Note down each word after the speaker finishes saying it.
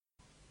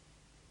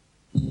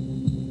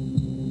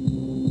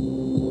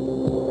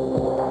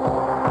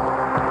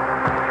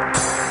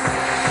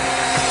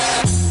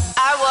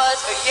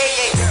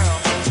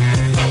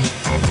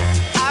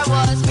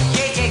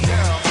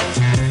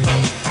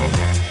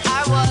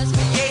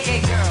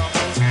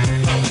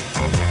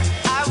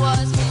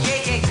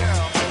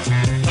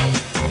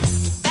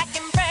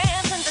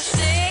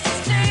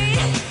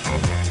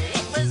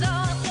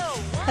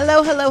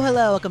Hello, hello,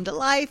 hello. Welcome to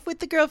Life with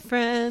the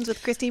Girlfriends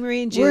with Christy,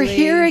 Marie, and Julie. We're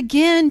here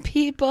again,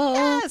 people.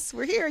 Yes,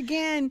 we're here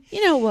again.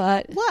 You know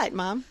what? What,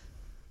 Mom?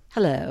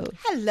 Hello.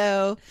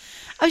 Hello.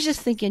 I was just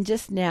thinking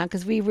just now,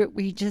 because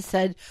we just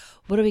said,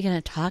 what are we going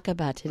to talk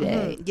about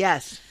today?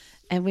 Yes.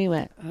 And we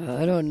went,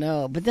 I don't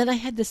know. But then I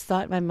had this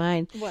thought in my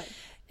mind. What?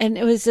 And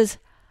it was just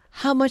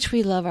how much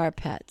we love our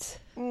pets.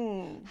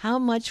 How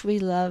much we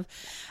love.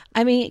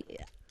 I mean,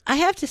 I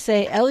have to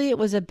say, Elliot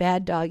was a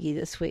bad doggy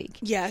this week.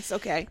 Yes,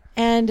 okay.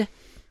 And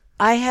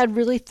I had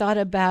really thought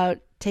about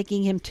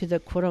taking him to the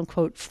quote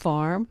unquote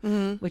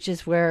farm, which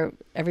is where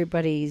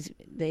everybody's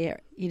there.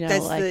 You know,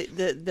 That's like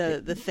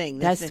the thing.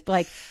 that's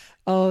like,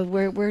 oh,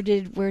 where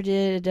did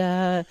Blackie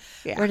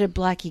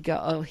go?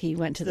 Oh, he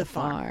went to the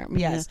farm.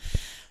 Yes,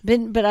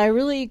 but I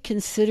really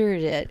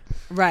considered it,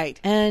 right.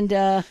 And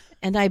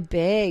I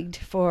begged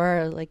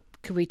for, like,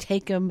 could we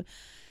take him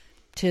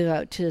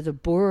to the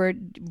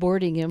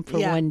boarding him for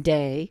one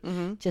day,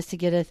 just to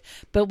get a.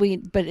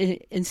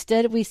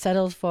 Instead we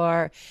settled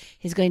for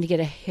he's going to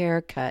get a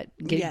haircut,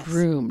 get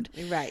groomed,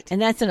 right,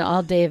 and that's an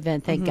all day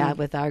event. Thank God,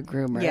 with our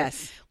groomer.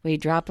 Yes, we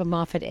drop him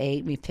off at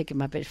 8. We pick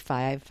him up at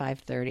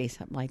 5:30,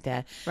 something like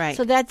that. Right.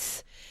 So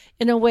that's,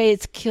 in a way,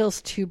 it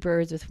kills two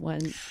birds with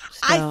one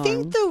stone. I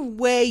think the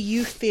way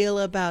you feel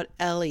about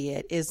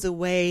Elliot is the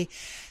way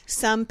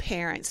some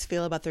parents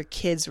feel about their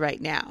kids right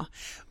now,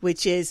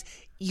 which is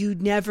you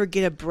never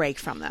get a break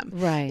from them.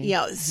 Right. You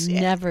know,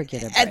 never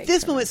get a break. At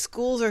this moment,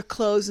 schools are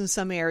closed in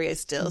some areas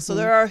still. So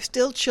there are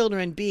still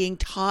children being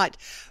taught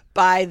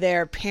by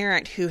their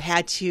parent who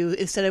had to,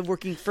 instead of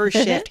working first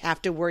shift,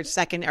 have to work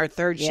second or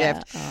third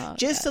shift,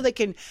 so they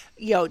can,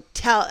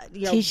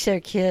 teach their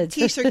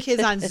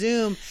kids on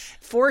Zoom,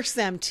 force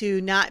them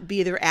to not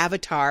be their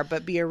avatar,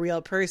 but be a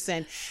real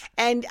person.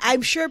 And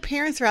I'm sure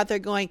parents are out there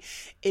going,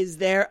 is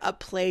there a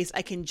place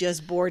I can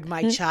just board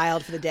my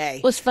child for the day?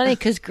 Well, it's funny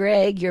because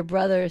Greg, your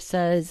brother,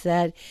 says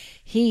that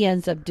he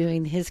ends up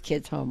doing his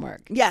kids'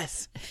 homework.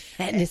 Yes.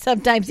 And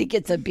sometimes he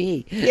gets a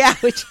B. Yeah.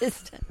 Which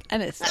is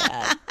kind of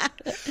sad.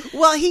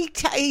 Well, he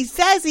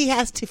says he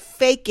has to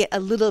fake it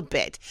a little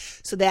bit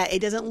so that it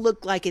doesn't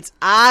look like it's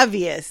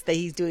obvious that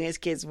he's doing his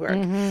kids' work.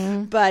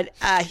 But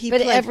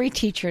every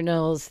teacher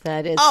knows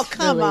that it's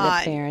really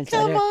the parents.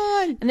 Come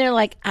on. And they're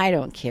like, I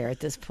don't care at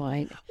this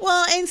point.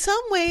 Well, in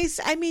some ways,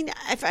 I mean,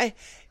 if I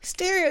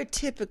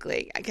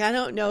stereotypically, I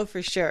don't know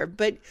for sure,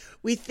 but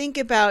we think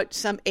about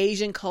some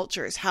Asian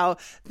cultures, how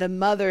the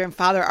mother and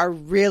father are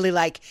really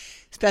like,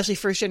 especially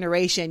first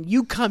generation,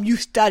 you come, you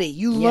study,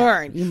 you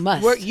learn.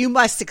 You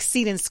must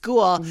succeed in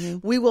school.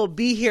 We will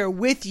be here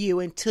with you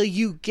until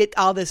you get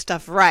all this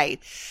stuff right.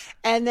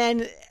 And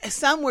then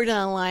somewhere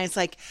down the line, it's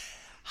like,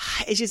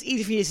 it's just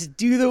easy for you to just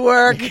do the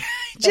work,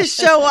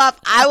 just show up.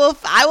 I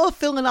will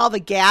fill in all the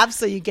gaps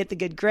so you get the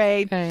good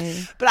grade.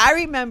 Right. But I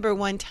remember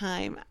one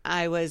time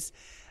I was,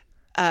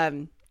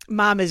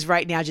 Mom is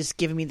right now just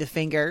giving me the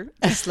finger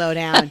to slow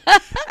down.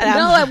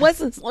 I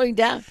wasn't slowing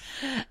down.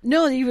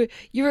 No, you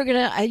were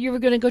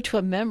gonna go to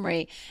a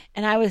memory,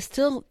 and I was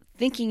still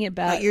thinking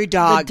about your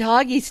dog, the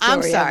doggy story.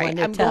 I'm sorry,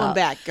 I'm going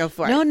back. Go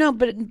for it. No,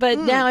 but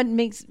now it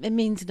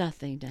means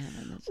nothing to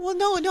him. Well,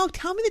 no.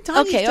 Tell me the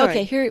doggy story.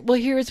 Okay.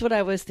 Here's what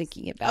I was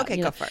thinking about. Okay,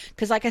 go for it.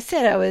 Because, like I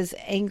said, I was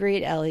angry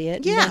at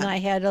Elliot. Yeah. And then I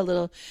had a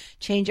little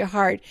change of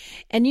heart.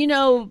 And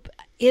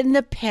in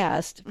the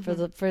past,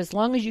 for as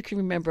long as you can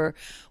remember,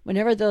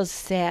 whenever those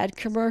sad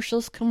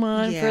commercials come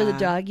on for the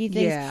doggy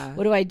things,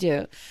 what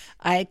do?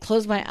 I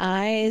close my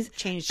eyes.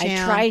 Change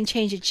channel. I try and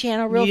change the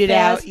channel real Mute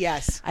fast. it out.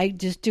 Yes. I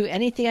just do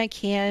anything I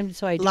can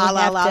so I don't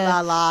have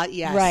to. La.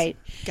 Yes. Right.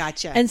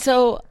 Gotcha. And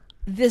so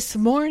this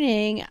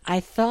morning, I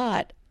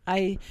thought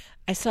I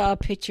saw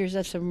pictures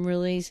of some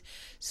really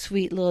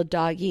sweet little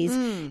doggies,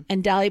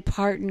 and Dolly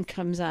Parton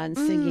comes on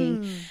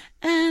singing,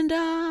 and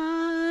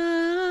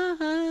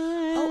oh,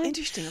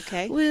 interesting.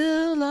 Okay,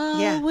 will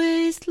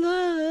always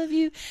love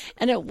you.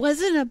 And it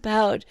wasn't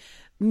about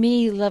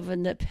me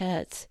loving the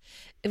pets;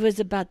 it was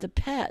about the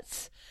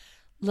pets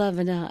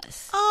loving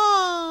us.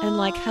 Oh, and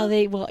like how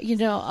they will,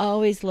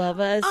 always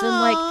love us,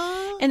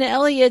 and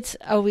Elliot's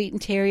a Wheaten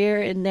Terrier,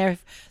 and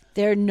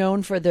they're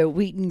known for their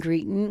Wheaten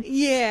greeting.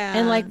 Yeah.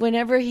 And like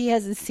whenever he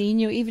hasn't seen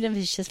you, even if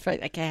it's just for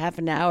like a half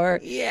an hour,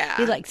 he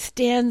like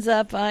stands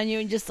up on you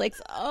and just like,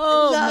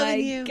 oh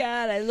my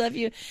God, I love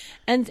you.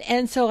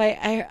 And so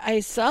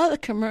I saw the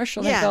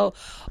commercial and I go,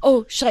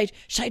 oh, should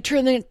I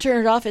turn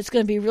it off? It's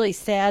going to be really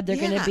sad. They're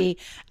going to be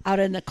out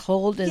in the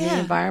cold in the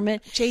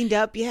environment. Chained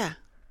up,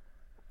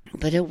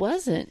 But it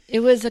wasn't.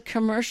 It was a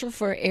commercial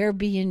for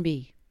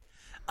Airbnb.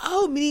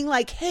 Oh, meaning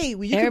like, hey,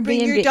 you can Airbnb,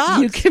 bring your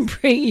dogs. You can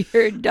bring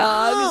your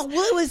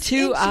dogs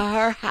to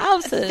our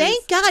houses.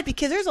 Thank God,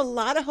 because there's a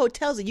lot of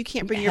hotels that you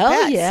can't bring your Hell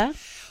pets. Yeah.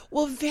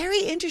 Well,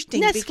 very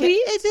interesting. Isn't that sweet?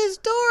 It is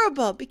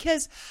adorable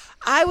because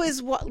I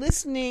was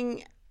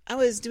listening. I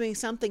was doing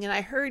something and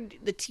I heard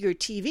your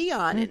TV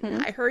on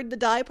and I heard the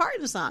Dolly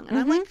Parton song and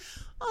I'm like,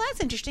 oh,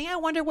 that's interesting. I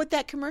wonder what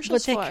that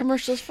commercial's for. What that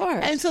commercial's for.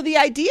 And so the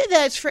idea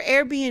that it's for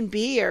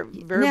Airbnb or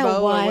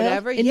Verbo or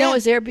whatever. No,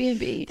 it's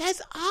Airbnb.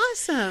 That's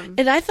awesome.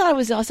 And I thought it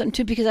was awesome,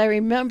 too, because I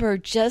remember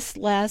just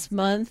last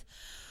month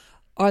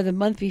or the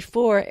month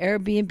before,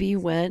 Airbnb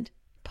went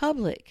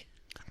public.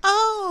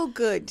 Oh,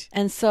 good.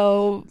 And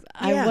so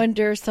I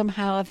wonder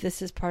somehow if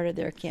this is part of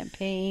their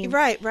campaign.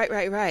 Right.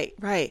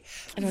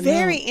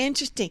 Very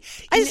interesting.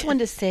 I just wanted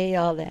to say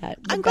all that.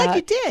 I'm glad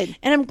you did.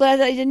 And I'm glad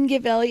that I didn't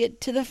give Elliot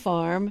to the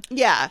farm.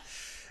 Yeah.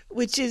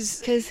 Which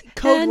is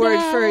code word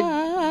for,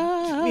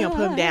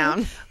 put him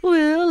down.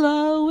 Will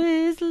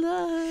always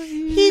love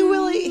you.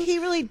 He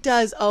really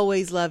does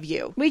always love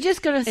you. We're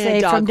just going to say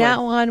from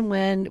now on,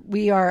 when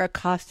we are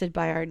accosted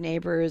by our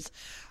neighbors,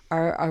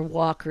 our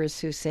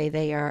walkers who say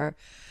they are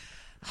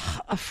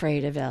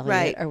afraid of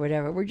Elliot or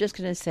whatever, we're just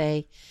going to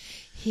say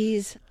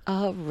he's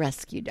a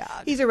rescue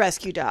dog. He's a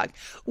rescue dog.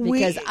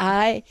 Because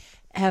I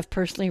have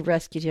personally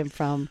rescued him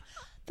from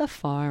the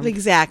farm.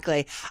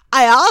 Exactly.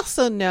 I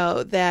also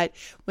know that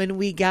when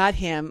we got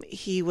him,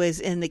 he was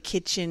in the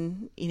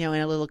kitchen, in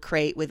a little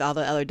crate with all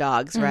the other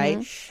dogs,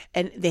 right?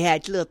 And they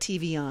had a little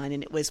TV on,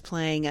 and it was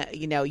playing,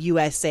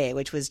 USA,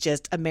 which was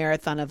just a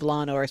marathon of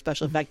Law and Order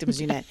Special Victims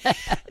Unit.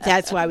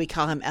 That's why we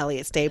call him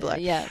Elliot Stabler.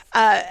 Yes.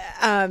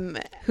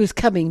 Who's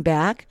coming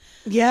back?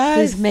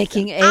 Yes. Who's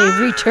making a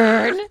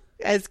return?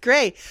 That's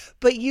great.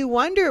 But you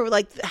wonder,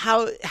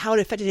 how it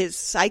affected his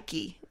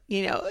psyche.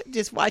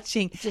 Just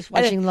watching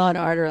Law and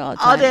Order all the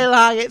time. All day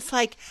long. It's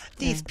like,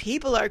 these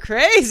people are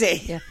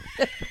crazy. Yeah.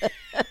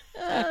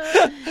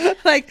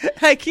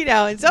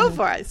 And so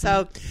forth.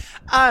 So,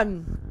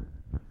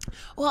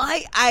 well,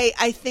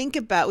 I think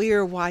about, we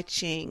were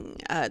watching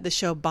the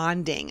show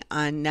Bonding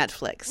on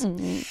Netflix.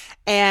 Mm-hmm.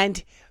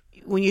 And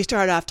when you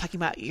started off talking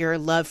about your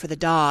love for the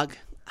dog,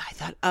 I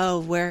thought,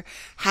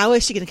 how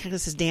is she going to connect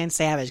this as Dan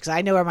Savage? Because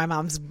I know where my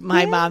mom's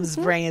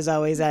brain is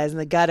always in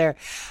the gutter.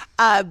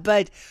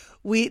 But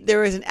there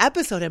was an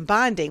episode in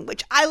Bonding,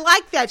 which I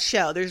like that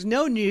show. There's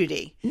no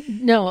nudity.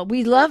 No,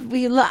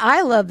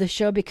 I love the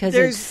show because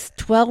it's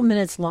 12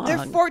 minutes long. They're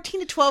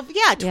 14 to 12,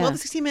 12 to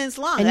 16 minutes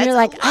long. And you're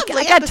like,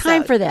 I got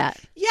time for that.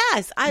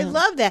 Yes, I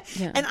love that.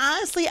 Yeah. And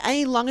honestly,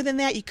 any longer than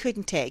that, you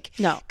couldn't take.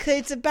 No.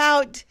 Because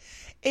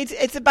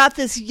it's about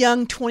this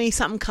young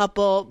 20-something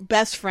couple,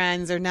 best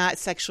friends. They're not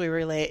sexually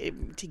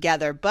related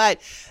together, but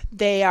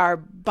they are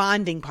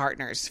bonding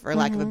partners, for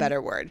lack of a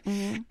better word.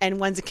 Mm-hmm. And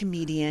one's a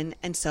comedian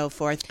and so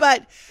forth.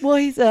 But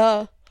he's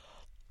a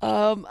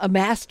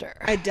master,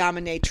 a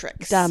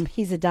dominatrix.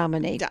 He's a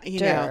dominator.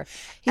 He's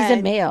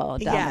a male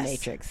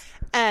dominatrix. Yes.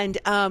 And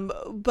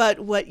but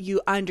what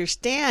you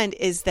understand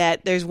is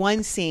that there's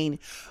one scene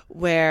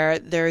where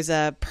there's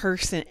a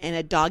person in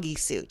a doggy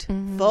suit,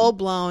 full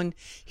blown.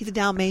 He's a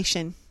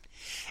Dalmatian,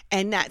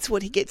 and that's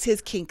what he gets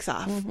his kinks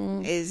off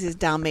is his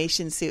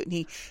Dalmatian suit,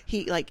 and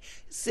he like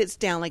sits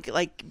down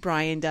like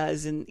Brian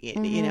does, and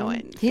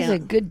and he's a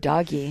good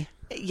doggy.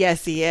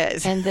 Yes, he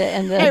is. And the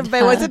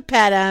everybody wants to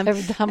pet him.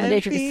 The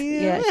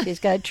dominatrix, she's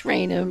got to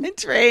train him.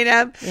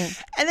 Yeah.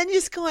 And then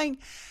just going.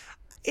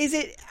 Is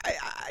it?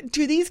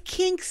 Do these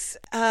kinks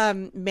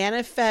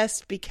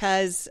manifest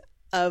because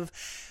of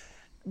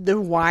the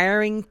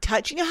wiring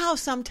touch? You know how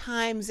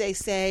sometimes they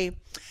say,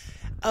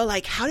 "Oh,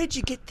 how did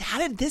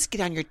this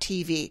get on your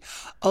TV?"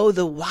 Oh,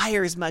 the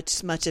wires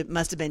must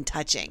have been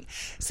touching.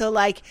 So,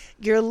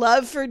 your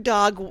love for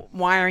dog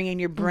wiring in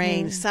your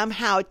brain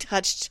somehow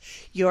touched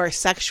your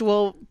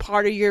sexual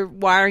part of your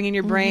wiring in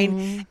your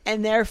brain,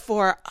 and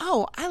therefore,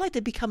 I like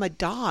to become a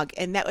dog,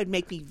 and that would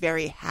make me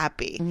very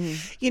happy.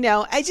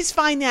 I just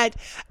find that,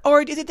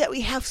 or is it that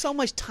we have so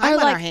much time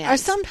on our hands? Or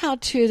somehow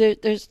too,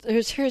 here's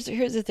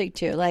the thing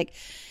too,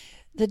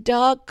 the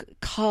dog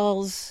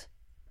calls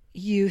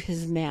you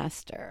his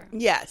master.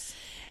 Yes.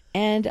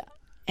 And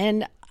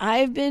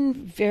I've been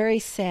very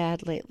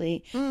sad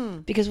lately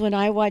because when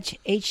I watch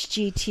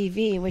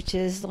HGTV, which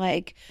is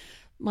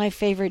my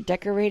favorite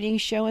decorating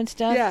show and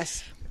stuff.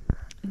 Yes.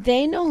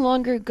 They no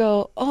longer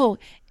go,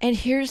 and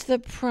here's the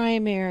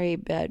primary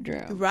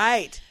bedroom.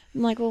 Right.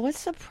 I'm like, well,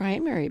 what's the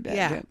primary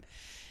bedroom? Yeah.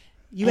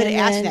 You had to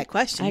ask me that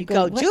question. You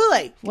go,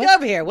 Julie, get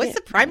over here. What's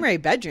the primary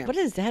bedroom? What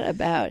is that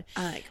about?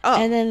 I'm like,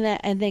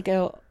 And they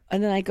go,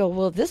 and then I go,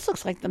 well, this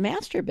looks like the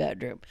master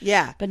bedroom.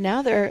 Yeah. But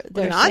now they're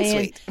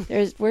saying,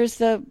 where's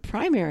the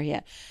primary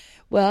at?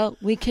 Well,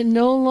 we can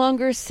no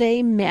longer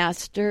say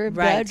master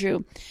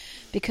bedroom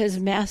because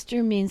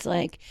master means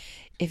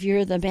if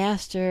you're the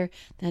master,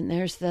 then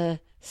there's the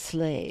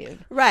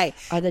slave. Right.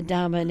 Or the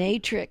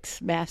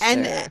dominatrix master.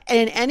 And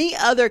in any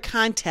other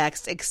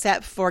context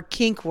except for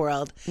kink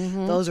world,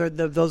 those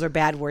are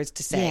bad words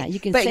to say. Yeah, you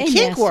can say But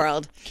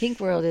kink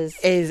world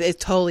is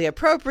totally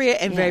appropriate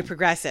and very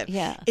progressive.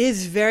 Yeah. It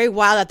is very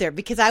wild out there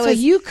because So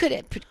you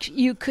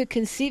could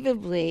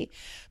conceivably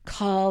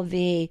call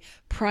the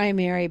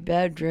primary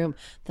bedroom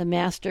the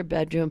master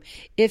bedroom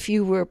if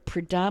you were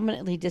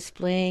predominantly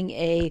displaying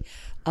a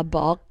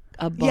ball.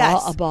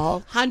 Yes, a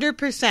ball. 100%.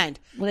 What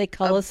do they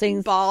call those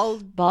things? Ball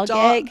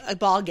gag? A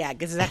ball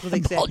gag. Is exactly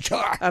what they say. Ball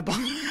jar. A ball.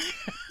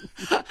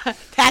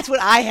 That's what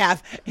I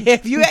have.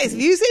 If you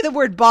say the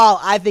word ball,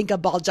 I think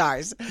of ball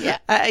jars.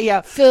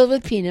 Yeah, filled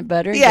with peanut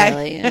butter and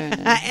jelly,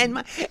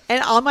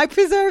 and all my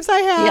preserves I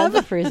have. Yeah,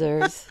 the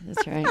preserves.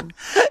 That's right.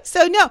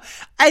 So no,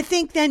 I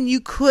think then you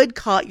could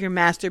call it your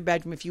master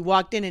bedroom if you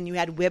walked in and you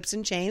had whips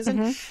and chains.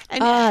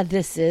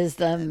 This is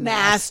the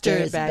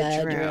master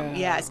bedroom.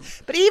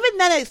 Yes, but even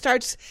then it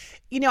starts.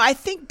 I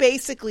think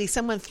basically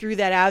someone threw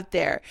that out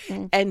there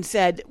and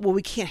said, "Well,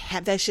 we can't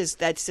have that's just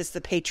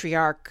the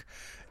patriarch."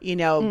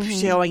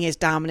 Showing his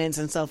dominance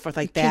and so forth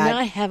like that. Can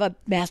I have a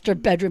master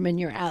bedroom in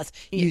your house,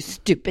 you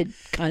stupid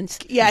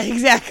cunts? Yeah,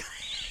 exactly.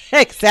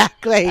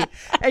 Exactly.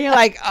 And you're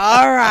like,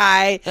 all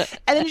right.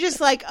 And then you're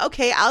just like,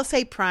 okay, I'll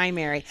say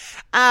primary.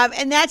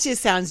 And that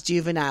just sounds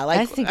juvenile. Like,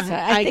 I think so.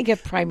 I think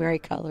of primary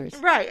colors.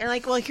 Right. And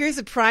like, well, here's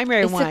a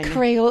primary it's one. It's a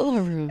Crayola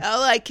room. Oh,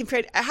 like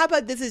compared. How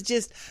about this is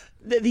just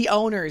the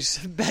owner's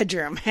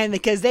bedroom, and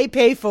because they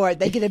pay for it,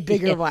 they get a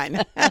bigger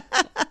one.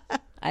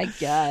 I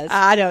guess.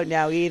 I don't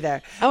know either.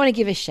 I want to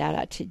give a shout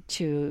out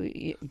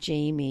to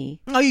Jamie.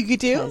 Oh, you could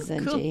do?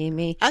 Cousin cool.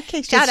 Jamie.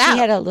 Okay, shout out. She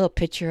had a little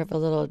picture of a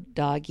little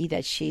doggie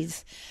that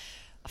she's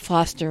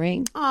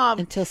fostering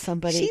until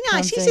somebody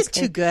she's just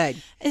too good.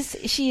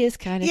 She is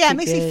kind of it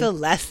makes me feel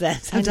less than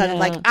sometimes. I'm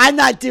like, I'm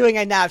not doing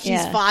enough.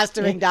 She's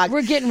fostering dogs.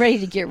 We're getting ready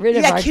to get rid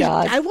of our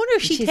dog. I wonder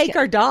if she'd take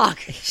our dog.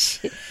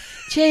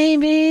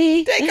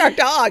 Jamie, take our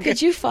dog.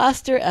 Could you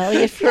foster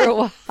Elliot for a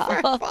while?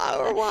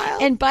 for a while.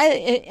 And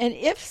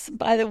if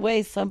by the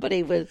way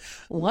somebody would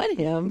want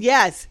him,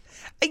 yes.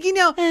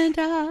 And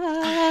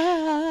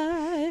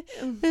I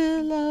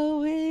will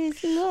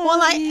always love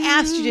Well, I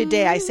asked you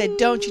today, I said,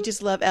 don't you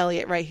just love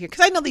Elliot right here?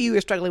 Because I know that you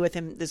were struggling with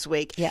him this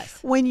week. Yes.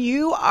 When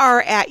you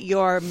are at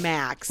your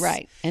max.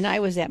 Right. And I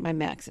was at my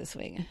max this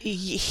week.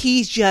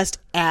 He's just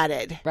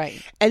added.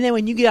 Right. And then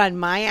when you get on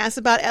my ass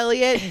about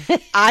Elliot,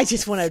 I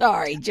just want to.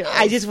 Sorry, Joe.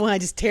 I just want to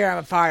just tear him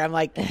apart. I'm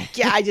like,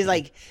 I just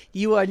like,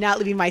 you are not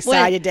leaving my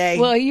side today.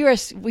 Well,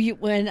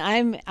 when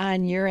I'm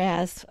on your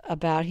ass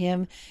about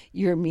him,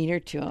 you're meaner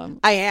to him.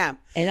 I am.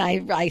 And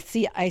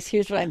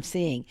here's what I'm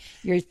seeing.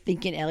 You're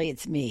thinking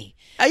Elliot's me.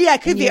 Yeah,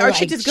 it could be. Or like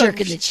shit just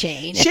jerking the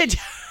chain. Shit.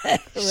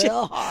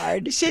 Real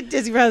hard. Shit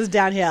just runs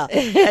downhill.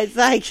 It's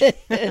like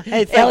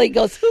Elliot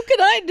goes, who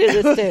can I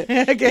do this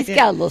to? Okay. He's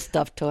got a little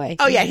stuffed toy.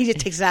 Oh yeah, he just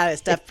takes it out of his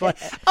stuffed toy.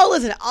 Oh,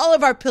 listen, all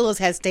of our pillows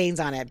have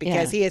stains on it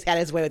because he has had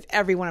his way with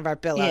every one of our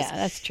pillows. Yeah,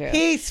 that's true.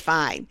 He's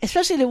fine.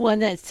 Especially the one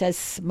that says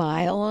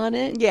smile on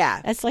it.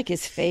 Yeah. That's like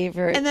his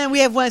favorite. And then we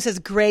have one that says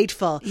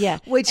grateful. Yeah.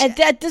 Which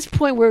at this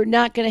point, we're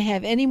not going to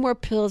have any more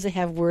pillows that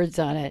have words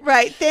on it.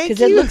 Right. Thank you.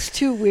 Because it looks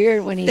too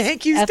weird when he's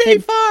Thank you,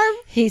 State Farm.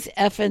 He's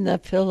effing the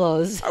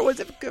pillows. Or was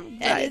it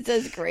and it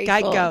says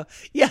grateful. Geico.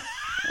 Yeah.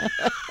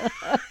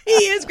 He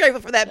is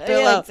grateful for that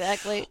pillow. Yeah,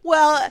 exactly.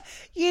 Well,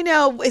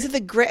 is it the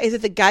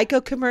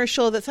Geico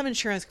commercial, that's some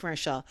insurance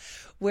commercial,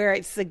 where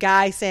it's the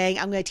guy saying,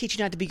 I'm going to teach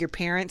you not to be your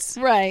parents.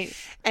 Right.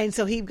 And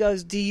so he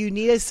goes, do you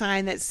need a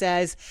sign that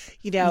says,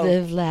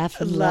 live, laugh,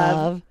 and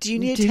love? Do you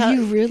need Do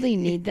you really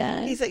need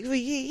that? He's like, well,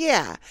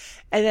 yeah.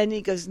 And then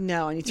he goes,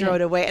 no, and you throw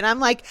it away. And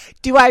I'm like,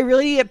 do I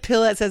really need a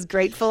pillow that says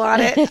grateful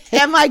on it?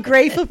 Am I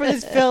grateful for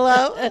this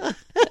pillow?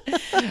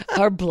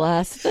 Or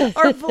blessed.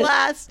 Or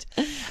blessed.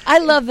 I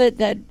love it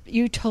that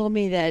you told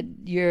me that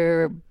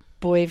your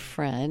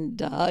boyfriend,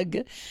 Doug,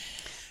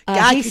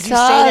 God, he could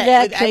saw you say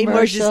that with any more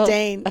commercial.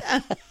 disdain?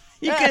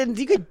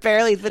 You could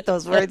barely fit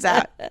those words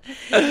out.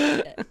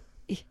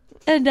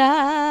 And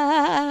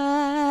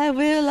I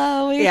will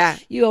always. Yeah.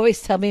 You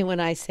always tell me when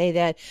I say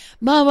that,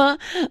 Mama,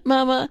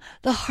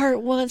 the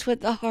heart wants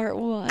what the heart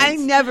wants. I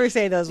never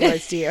say those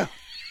words to you.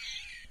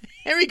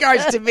 In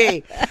regards to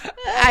me,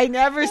 I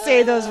never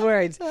say those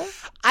words.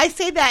 I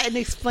say that in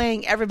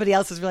explaining everybody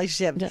else's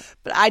relationship,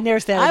 but I never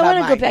say that about mine. I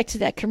want to go back to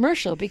that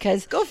commercial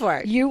because go for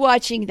it. You're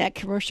watching that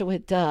commercial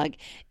with Doug,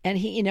 and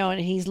he, and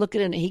he's looking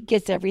at it, he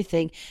gets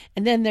everything,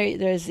 and then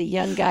there's a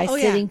young guy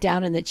sitting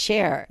down in the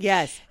chair.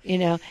 Yes,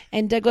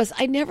 and Doug goes,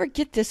 "I never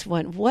get this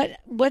one. What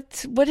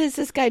is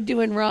this guy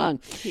doing wrong?"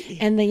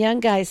 And the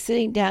young guy is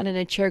sitting down in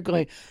a chair,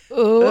 going,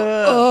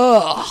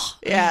 "Oh,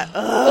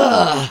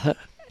 yeah."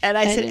 And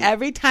I said,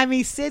 every time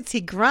he sits, he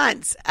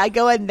grunts. I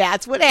go, and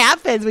that's what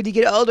happens when you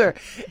get older.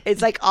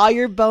 It's like all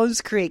your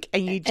bones creak,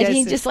 and you just. And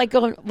he's just like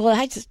going, well,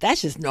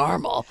 that's just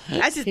normal.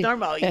 That's just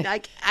normal.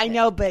 I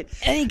know, but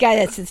any guy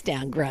that sits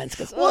down grunts.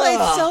 Goes, well,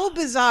 it's so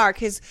bizarre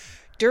because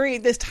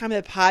during this time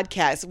of the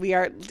podcast, we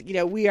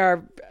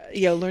are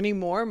learning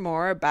more and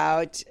more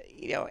about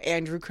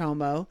Andrew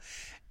Cuomo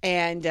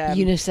and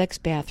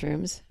unisex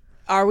bathrooms.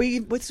 Are we?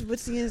 What's the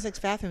unisex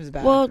bathrooms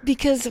about? Well,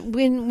 because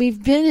when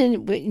we've been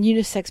in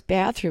unisex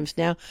bathrooms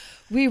now,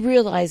 we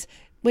realize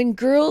when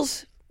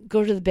girls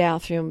go to the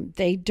bathroom,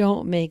 they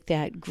don't make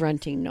that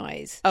grunting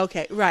noise.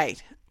 Okay,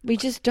 right. We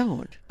just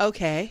don't.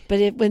 Okay.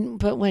 But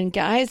when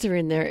guys are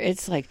in there,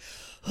 it's like,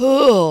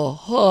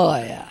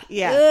 oh yeah,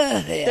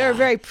 yeah. They're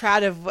very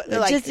proud of what they're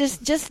like.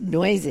 Just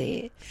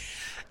noisy.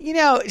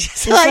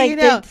 Just like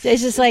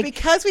it's just like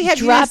because we had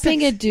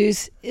dropping a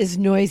deuce is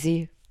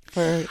noisy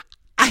for.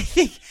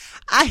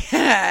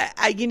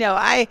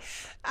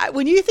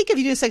 When you think of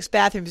unisex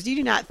bathrooms, you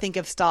do not think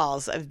of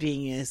stalls of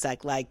being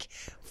unisex, like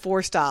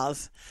 4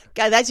 stalls.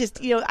 God, that's just,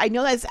 I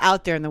know that's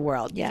out there in the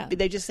world. Yeah.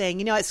 They're just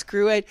saying, what,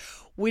 screw it.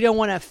 We don't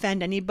want to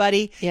offend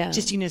anybody. Yeah.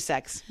 Just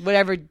unisex.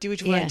 Whatever, do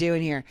what you want to do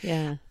in here.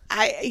 Yeah.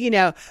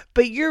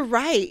 But you're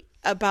right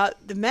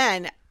about the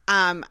men.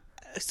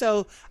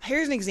 So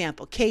here's an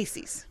example.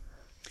 Casey's.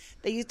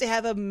 They used to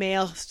have a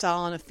male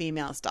stall and a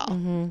female stall.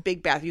 Mm-hmm.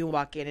 Big bath, you can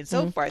walk in and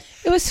so forth.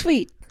 It was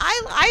sweet.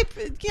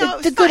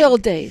 The good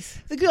old days.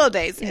 The good old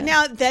days. Yeah.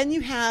 Now, then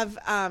you have,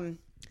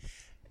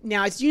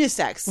 now it's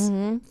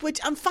unisex, which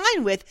I'm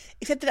fine with,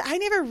 except that I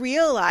never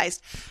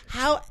realized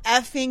how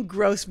effing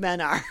gross men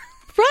are.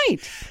 Right.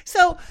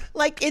 So,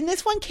 like in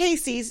this one,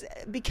 Casey's,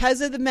 because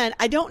of the men,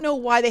 I don't know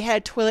why they had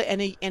a toilet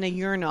and a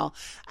urinal.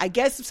 I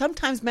guess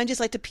sometimes men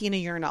just like to pee in a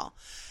urinal.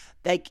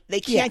 They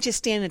can't just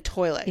stand in a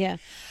toilet. Yeah.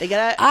 They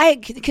gotta.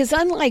 Because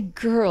unlike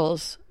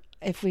girls,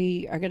 if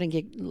we are going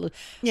to get.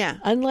 Yeah.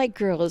 Unlike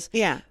girls.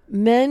 Yeah.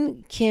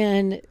 Men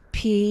can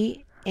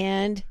pee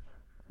and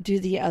do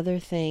the other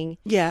thing.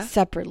 Yeah.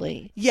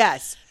 Separately.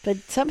 Yes. But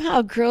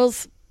somehow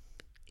girls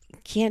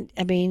can't.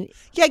 I mean.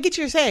 Yeah, I get what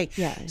you're saying.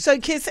 Yeah. So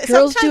because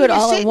girls sometimes do it when you're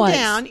all sitting at once.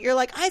 down, you're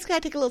like, I just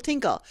gotta take a little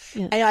tinkle,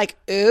 Yeah. and you're like,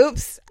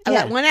 oops, I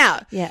let one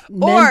out. Yeah.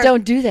 Men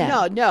don't do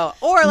that. No.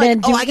 Or like, Men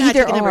do I gotta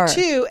take either number or.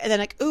 2, and then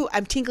like, ooh,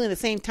 I'm tinkling at the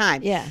same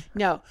time. Yeah.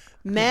 No.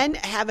 Men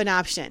have an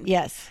option.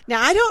 Yes.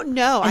 Now I don't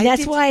know. And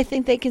that's why I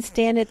think they can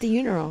stand at the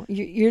urinal.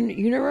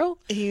 Urinal.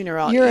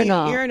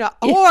 Urinal.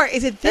 Or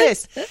is it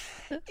this?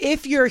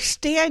 If you're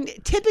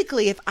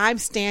typically if I'm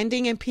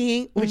standing and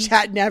peeing, which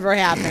that never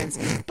happens,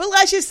 but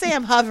let's just say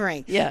I'm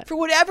hovering. Yeah. For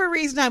whatever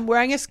reason, I'm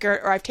wearing a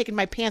skirt or I've taken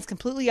my pants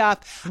completely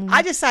off.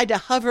 I decide to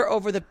hover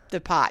over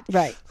the pot.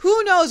 Right.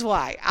 Who knows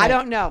why? I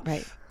don't know.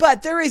 Right.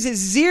 But there is a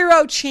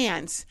 0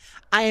 chance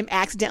I am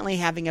accidentally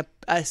having a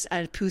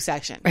poo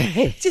section. Right.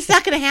 It's just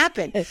not going to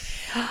happen.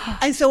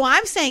 And so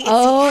I'm saying it's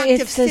the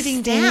act of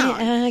sitting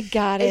down.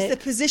 Got it. It's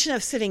the position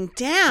of sitting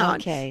down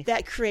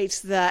that creets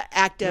the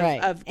act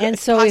of and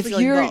so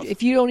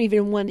if you don't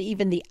even want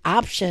the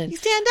option you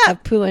stand up.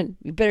 Of pooing,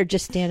 you better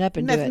just stand up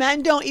and do it. If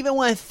men don't even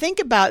want to think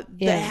about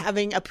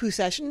having a poo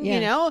session,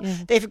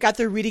 they forgot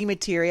their reading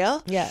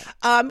material. Yeah.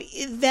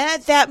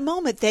 That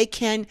moment they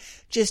can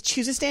just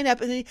choose to stand up.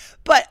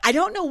 But I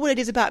don't know what it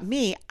is about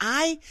me.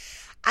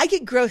 I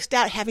get grossed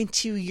out having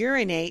to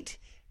urinate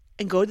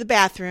and go to the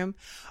bathroom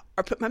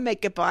or put my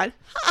makeup on.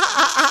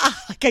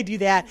 Like I do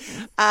that.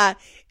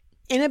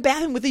 In a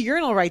bathroom with a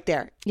urinal right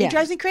there. Yeah. It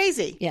drives me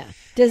crazy. Yeah.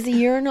 Does the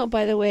urinal,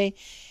 by the way,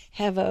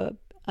 have a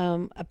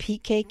pea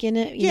cake in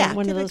it?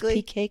 One of those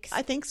pea cakes?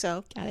 I think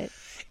so. Got it.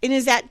 And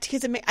is that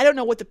because I don't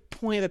know what the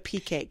point of a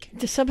pea cake.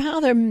 Somehow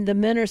the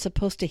men are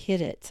supposed to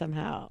hit it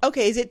somehow.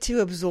 Okay, is it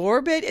to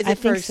absorb it? Is it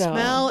for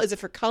smell? Is it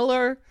for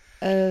color?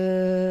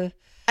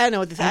 I don't know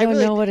what this is. I don't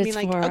know what it's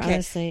for, okay.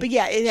 honestly. But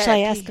yeah. Should I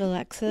ask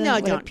Alexa? No,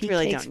 what don't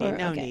need.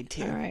 No okay. need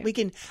to. All right. We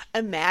can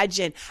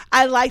imagine.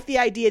 I like the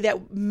idea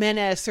that men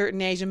at a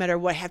certain age, no matter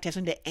what, have to have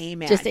something to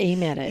aim at. Just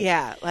aim at it.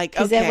 Yeah.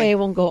 Because that way it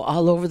won't go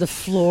all over the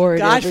floor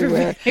and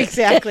everywhere.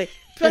 Exactly.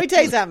 But let me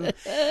tell you something.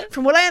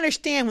 From what I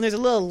understand, when there's a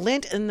little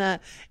lint in the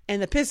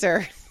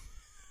pisser.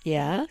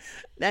 Yeah.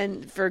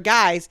 And for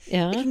guys,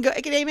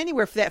 it can aim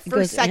anywhere for that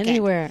first second.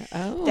 Anywhere.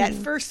 Oh. That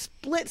first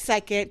split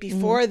second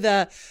before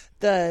the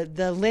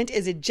lint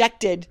is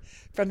ejected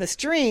from the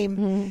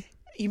stream,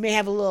 you may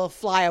have a little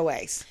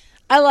flyaways.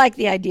 I like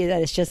the idea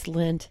that it's just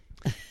lint.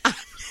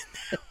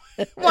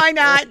 Why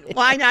not?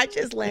 Why not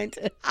just lint?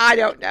 I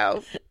don't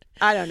know.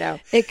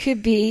 It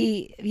could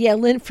be,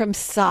 lint from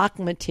sock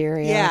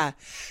material. Yeah.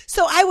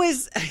 So I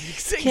was...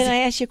 Can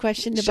I ask you a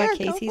question about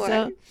Casey's,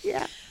 though?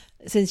 Yeah.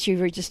 Since you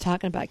were just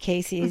talking about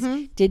Casey's,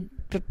 did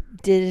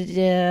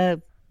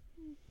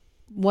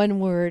one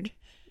word,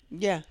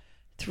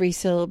 3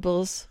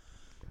 syllables,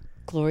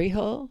 glory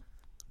hole?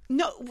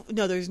 No,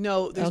 there's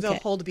no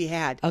hole to be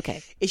had.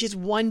 Okay. It's just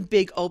one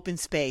big open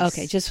space.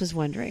 Okay, just was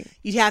wondering.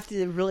 You'd have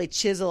to really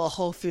chisel a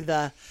hole through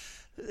the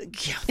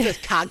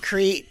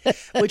concrete,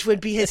 which would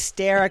be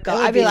hysterical.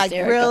 I'd be like,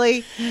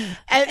 really?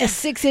 And a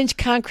 6-inch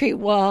concrete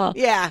wall.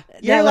 Yeah.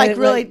 You're like,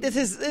 really? This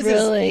is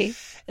really.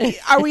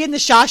 Are we in the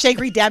Shawshank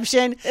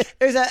Redemption?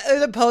 There's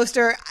a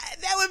poster.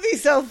 That would be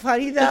so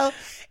funny, though.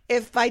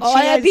 If by chance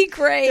that'd be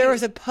great. There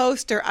was a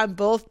poster on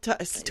both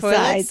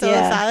toilets,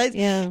 sides,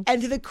 and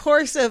through the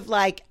course of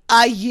like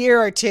a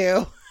year or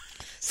two,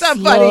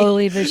 somebody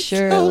slowly but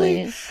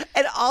surely,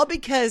 and all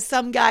because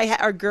some guy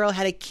or girl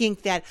had a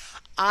kink that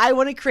I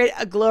want to create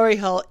a glory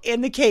hole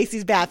in the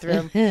Casey's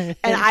bathroom, and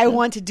I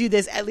want to do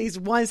this at least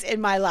once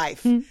in my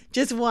life,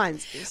 just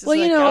once.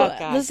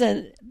 Well,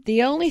 listen,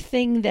 the only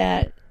thing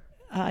that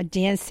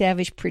Dan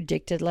Savage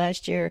predicted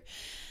last year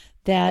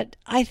that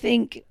I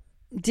think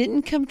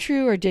didn't come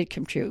true or did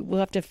come true.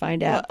 We'll have to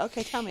find out. Well,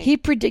 okay, tell me. He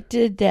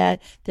predicted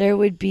that there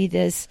would be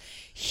this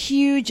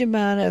huge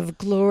amount of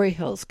glory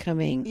holes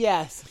coming.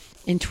 Yes.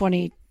 In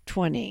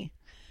 2020.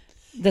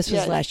 This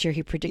was last year.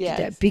 He predicted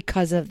that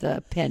because of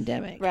the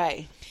pandemic.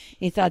 Right.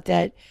 He thought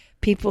that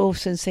people,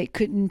 since they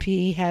couldn't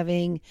be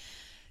having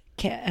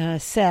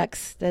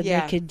sex that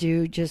they could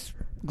do just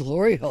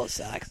glory hole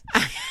sex.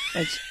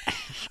 Which,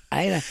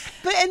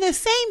 but in the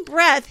same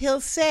breath,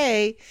 he'll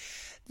say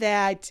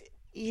that,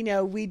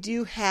 we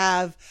do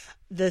have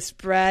the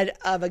spread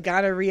of a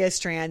gonorrhea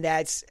strand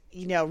that's,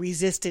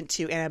 resistant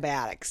to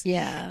antibiotics.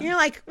 Yeah. You're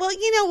like, well,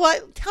 you know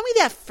what? Tell me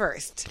that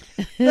first.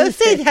 Let's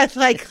say that,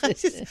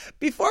 let's just,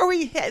 before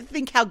we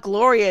think how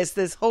glorious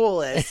this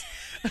hole is.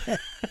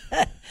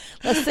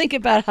 Let's think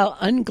about how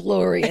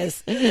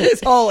unglorious this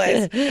hole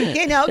is.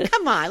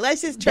 Come on.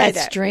 Let's just try that.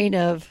 That strain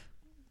of,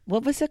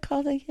 what was it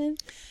called again?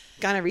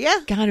 Gonorrhea?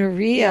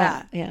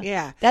 Gonorrhea.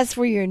 Yeah. That's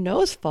where your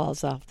nose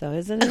falls off, though,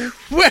 isn't it?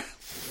 Well,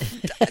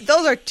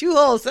 those are two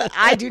holes that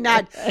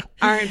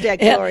aren't that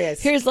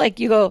glorious. Here's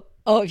you go,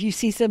 if you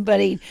see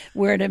somebody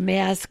wearing a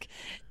mask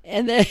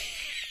and then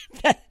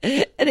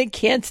and it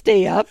can't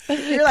stay up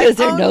because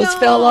their nose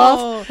fell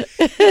off.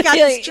 You got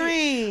the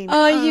strain.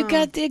 You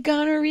got the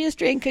gonorrhea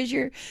strain because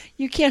you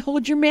can't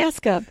hold your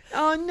mask up.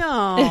 Oh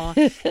no!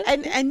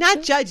 and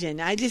not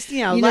judging. I just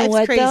life's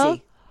what, crazy.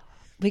 Though?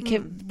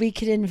 We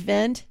could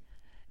invent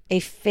a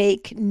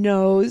fake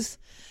nose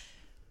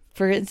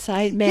for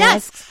inside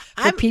masks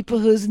for people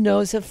whose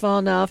nose have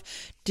fallen off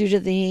due to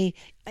the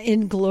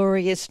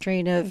inglorious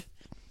strain of.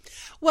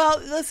 Well,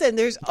 listen,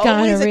 there's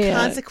gonorrhea. Always a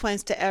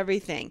consequence to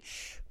everything.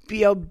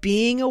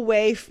 Being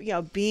away,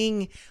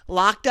 being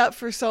locked up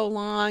for so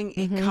long,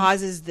 it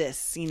causes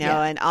this,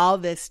 and all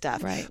this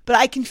stuff. Right. But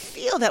I can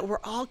feel that we're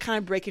all kind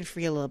of breaking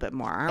free a little bit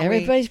more, aren't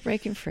Everybody's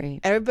breaking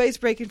free. Everybody's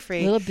breaking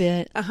free. A little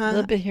bit. A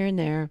little bit here and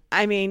there.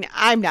 I mean,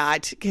 I'm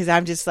not, because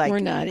I'm just like... We're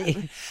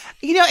naughty.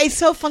 It's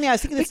so funny. I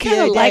was thinking this the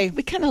other day.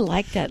 We kind of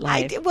like that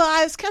life.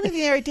 I was kind of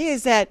the other day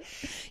is that...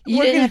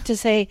 You didn't have to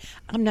say,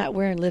 I'm not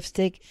wearing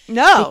lipstick.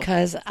 No.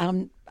 Because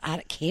I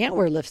can't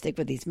wear lipstick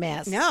with these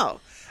masks. No.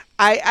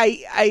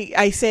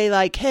 I say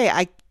hey,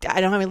 I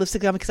don't have any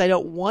lipstick on because I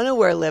don't want to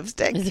wear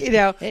lipstick.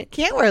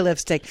 Can't wear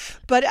lipstick.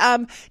 But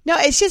no,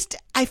 it's just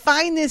I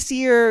find this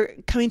year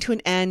coming to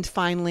an end.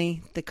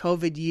 Finally, the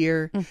COVID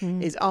year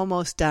is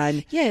almost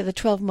done. Yeah, the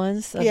 12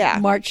 months of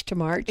March to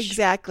March.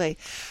 Exactly.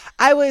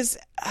 I was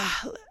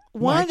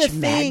one March of the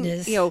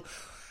Madness. things.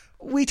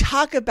 We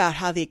talk about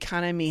how the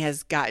economy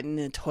has gotten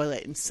in the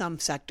toilet in some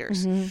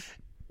sectors.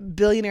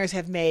 Billionaires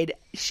have made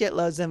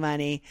shitloads of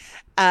money.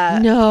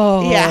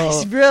 No.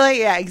 Yeah,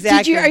 really. Yeah,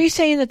 exactly. Are you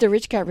saying that the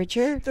rich got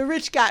richer? The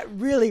rich got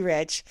really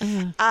rich.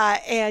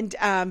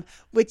 And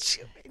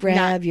which...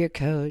 Grab your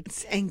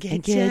coats and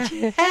get your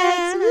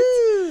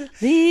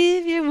hats.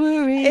 Leave your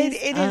worries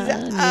it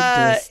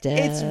is,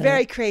 it's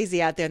very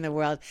crazy out there in the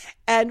world.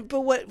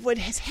 But what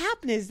has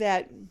happened is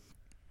that...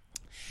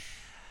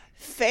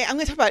 I'm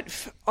going to talk about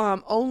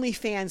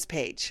OnlyFans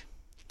page.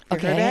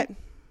 Have you heard of it?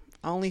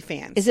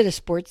 OnlyFans. Is that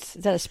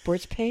a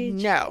sports page?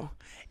 No.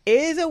 It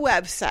is a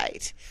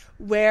website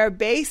where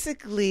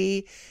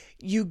basically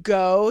you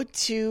go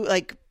to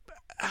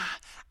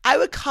I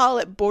would call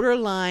it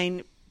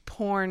borderline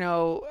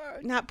porno,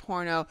 not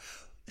porno,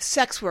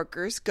 sex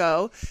workers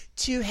go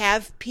to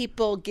have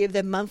people give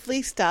them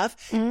monthly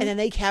stuff and then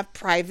they have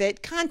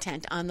private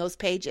content on those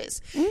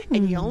pages.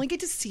 And you only get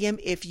to see them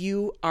if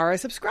you are a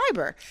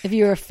subscriber. If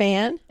you're a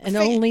fan and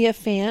only a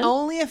fan?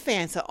 Only a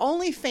fan. So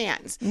only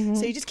fans.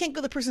 So you just can't go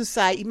to the person's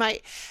site. You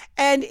might.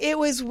 And it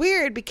was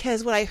weird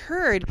because what I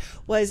heard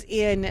was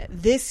in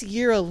this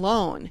year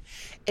alone,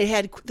 it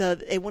had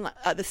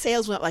the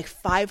sales went up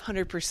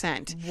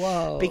 500%.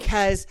 Whoa.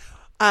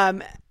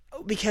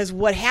 Because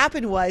what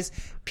happened was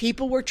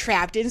people were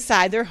trapped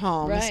inside their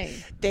homes.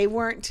 Right. They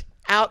weren't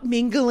out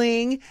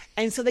mingling.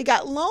 And so they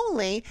got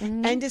lonely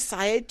and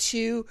decided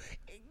to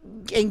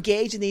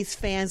engage in these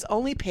fans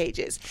only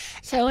pages.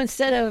 So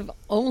instead of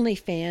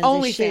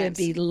OnlyFans, it should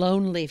be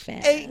Lonely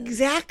Fans.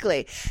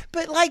 Exactly.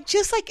 But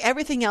just like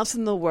everything else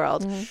in the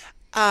world,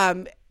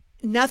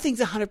 nothing's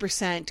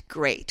 100%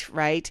 great,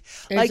 right?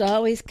 There's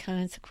always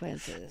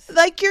consequences.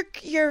 Like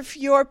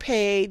your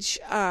page,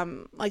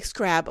 like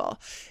Scrabble,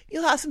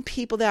 you'll have some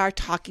people that are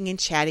talking and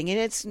chatting, and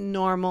it's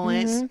normal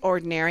and it's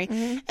ordinary,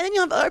 and then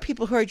you'll have other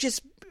people who are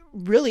just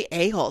really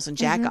a-holes and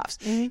jack-offs.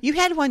 You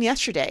had one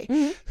yesterday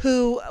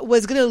who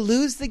was going to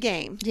lose the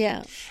game.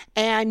 Yeah.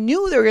 And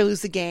knew they were going to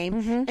lose the game.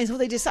 And so what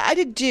they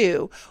decided to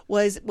do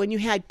was when you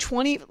had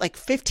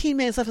 15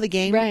 minutes left of the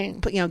game,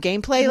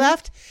 gameplay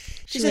left,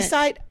 she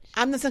decided,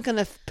 I'm just not going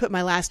to put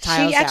my last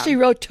tiles down.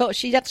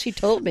 She actually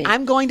told me.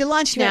 I'm going to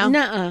lunch now.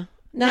 Nuh-uh.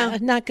 No,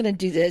 I'm not going to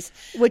do this.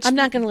 I'm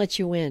not going to let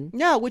you win.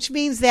 No, which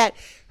means that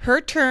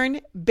her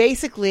turn,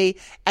 basically,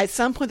 at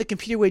some point the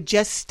computer would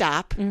just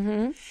stop.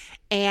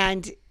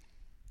 And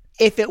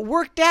if it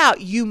worked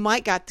out, you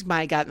might got the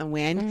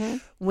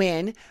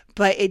win,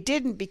 but it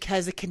didn't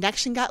because the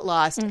connection got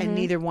lost and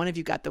neither one of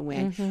you got the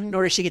win,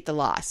 nor did she get the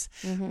loss.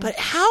 But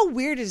how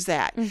weird is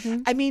that?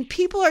 I mean,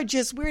 people are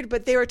just weird,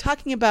 but they were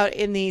talking about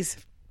in these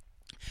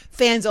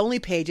fans only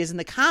pages, in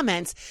the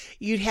comments,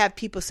 you'd have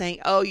people saying,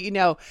 oh,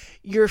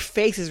 your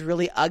face is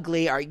really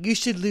ugly, or you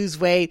should lose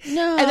weight.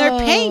 No. And they're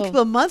paying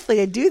people monthly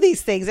to do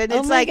these things. And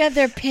it's God,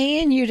 they're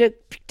paying you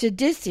to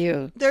diss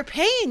you. They're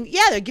paying,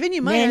 they're giving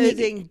you money and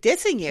they're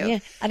dissing you. Yeah.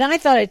 And I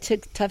thought it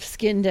took tough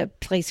skin to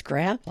play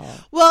Scrabble.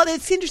 Well,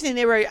 it's interesting.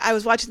 I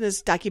was watching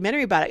this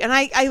documentary about it, and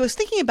I was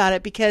thinking about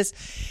it because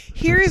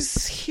here's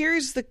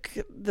the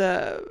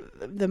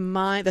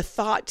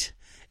thought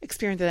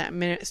experiment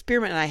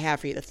that I have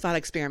for you, the thought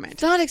experiment.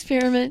 Thought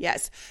experiment.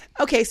 Yes.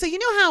 Okay, so you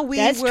know how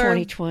That's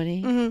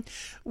 2020.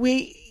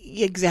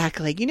 Mm-hmm,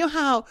 exactly. You know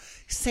how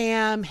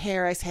Sam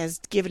Harris has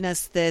given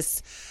us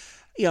this,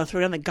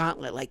 throw down the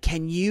gauntlet, like,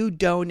 can you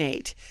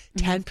donate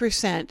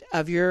 10%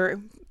 of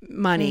your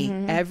money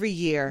every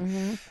year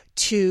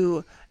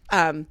to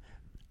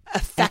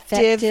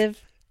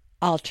effective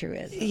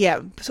altruism.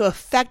 Yeah. So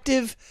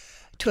effective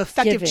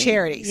giving.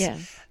 Charities. Yeah.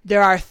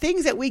 There are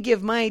things that we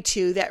give money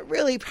to that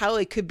really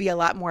probably could be a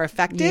lot more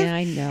effective. Yeah,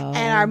 I know.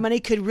 And our money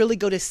could really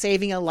go to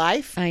saving a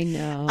life. I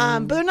know.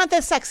 But they're not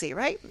that sexy,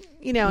 right?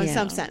 In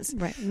some sense.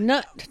 Right.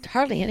 Not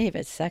hardly any of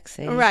it's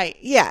sexy. Right.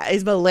 Yeah.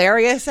 Is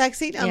malaria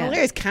sexy? No,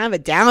 malaria is kind of a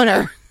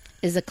downer.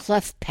 Is a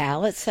cleft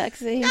palate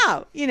sexy?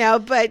 No.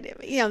 But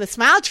the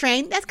smile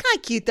train, that's kind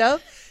of cute though.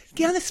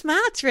 Get on the smile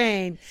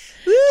train.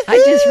 Woo-hoo! I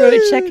just wrote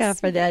a check out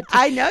for that.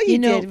 I know you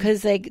did.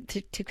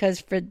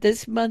 Because for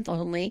this month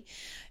only,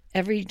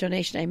 every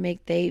donation I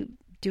make, they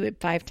do it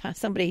 5 times.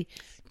 Somebody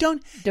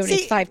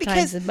donates 5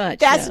 times as much.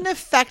 That's an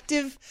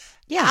effective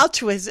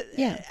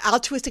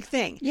altruistic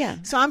thing. Yeah.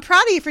 So I'm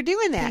proud of you for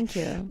doing that. Thank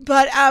you.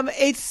 But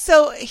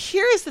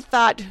here's the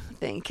thought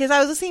thing, because I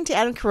was listening to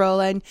Adam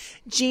Carolla, and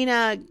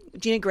Gina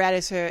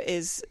Gradis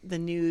is the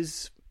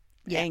news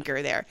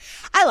anchor there.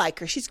 I like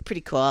her. She's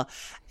pretty cool.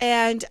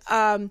 And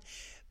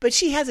but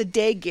she has a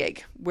day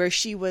gig or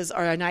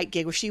a night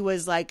gig where she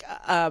was like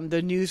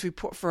the news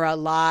report for a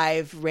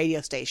live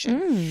radio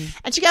station.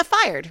 And she got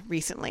fired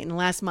recently. In the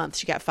last month,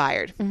 she got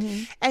fired.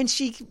 And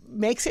she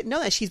makes it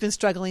known that she's been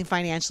struggling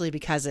financially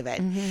because of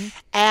it.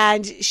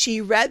 And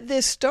she read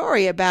this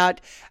story about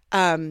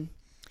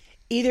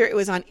either it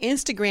was on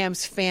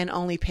Instagram's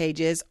fan-only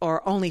pages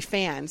or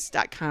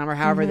onlyfans.com or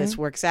however this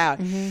works out.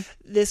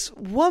 This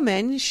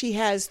woman, she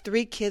has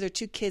 3 kids or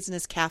 2 kids in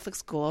this Catholic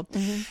school.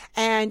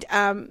 And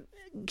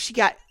she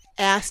got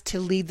asked to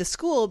leave the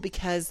school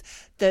because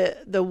the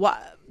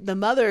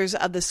mothers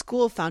of the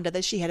school found out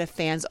that she had a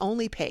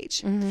fans-only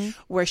page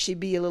where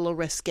she'd be a little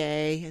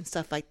risque and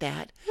stuff like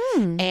that.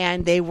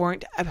 And they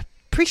weren't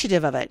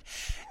appreciative of it.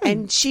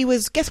 And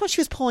guess what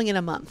she was pulling in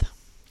a month?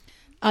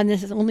 On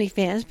this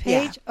OnlyFans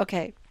page? Yeah.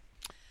 Okay.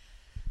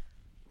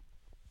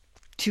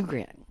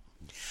 $2,000.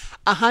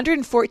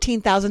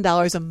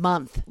 $114,000 a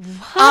month.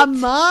 What? A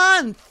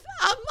month.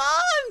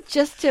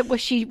 Just what was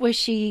she what was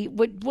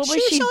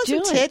she showing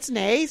doing? Some tits and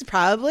A's,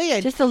 probably.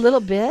 And just a little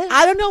bit?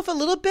 I don't know if a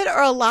little bit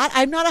or a lot.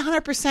 I'm not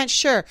 100%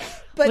 sure.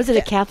 But was it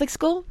a Catholic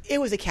school?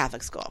 It was a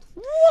Catholic school.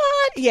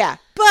 What? Yeah.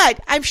 But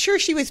I'm sure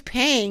she was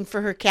paying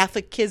for her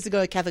Catholic kids to go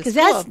to Catholic school.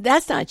 Because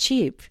that's not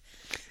cheap.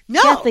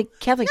 No.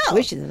 Catholic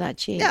tuition is not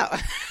cheap. No.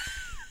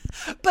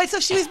 But so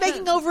she was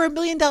making over $1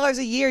 million a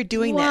year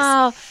doing this.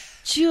 Wow.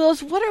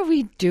 Jules, what are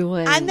we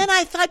doing? And then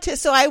I thought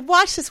so I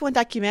watched this one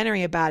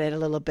documentary about it a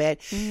little bit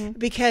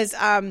because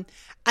I'm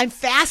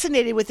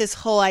fascinated with this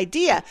whole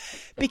idea.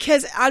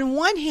 Because on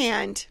one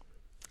hand,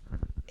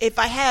 if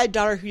I had a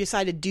daughter who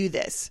decided to do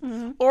this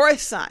or a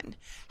son,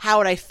 how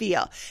would I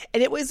feel?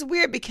 And it was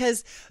weird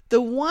because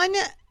the one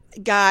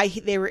guy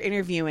they were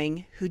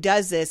interviewing who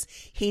does this,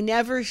 he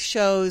never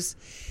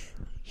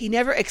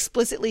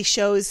explicitly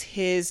shows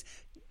his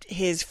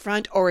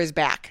front or his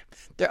back.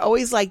 They're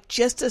always like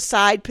just a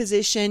side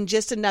position,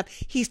 just enough.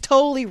 He's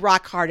totally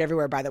rock hard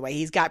everywhere, by the way.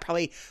 He's got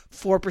probably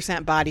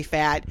 4% body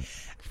fat.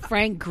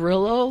 Frank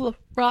Grillo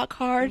rock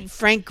hard?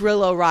 Frank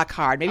Grillo rock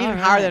hard. Maybe even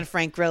harder than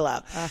Frank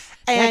Grillo.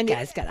 And that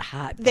guy's got a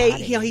hot body.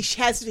 He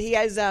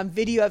has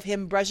video of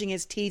him brushing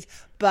his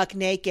teeth buck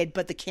naked,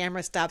 but the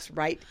camera stops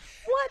right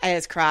at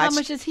his crotch. How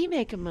much does he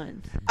make a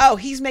month? Oh,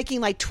 he's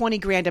making like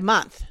 $20,000 a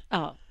month.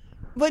 Oh.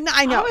 But no,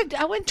 I know.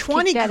 I wouldn't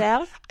 20 that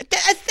out.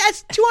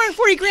 That's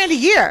 $240,000 a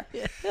year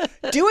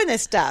doing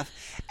this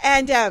stuff.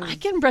 And I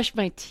can brush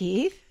my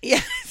teeth.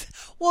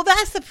 Yes. Well,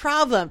 that's the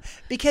problem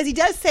because he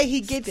does say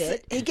he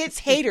gets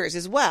haters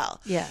as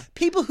well. Yeah.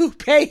 People who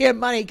pay him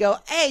money go,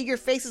 "Hey, your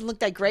face doesn't look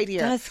that great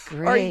here." That's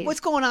great. Or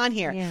what's going on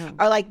here? Yeah.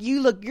 Or like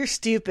you're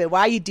stupid. Why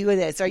are you doing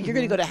this? Or you're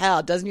going to go to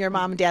hell. Doesn't your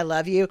mom and dad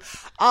love you?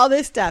 All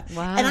this stuff.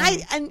 Wow.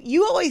 And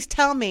you always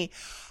tell me,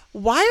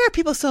 why are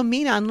people so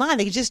mean online?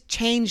 They could just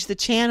change the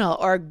channel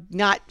or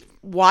not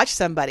watch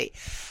somebody.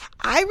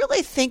 I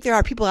really think there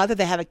are people out there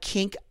that have a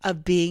kink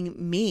of being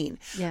mean.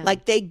 Yeah.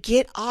 Like they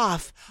get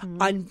off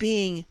on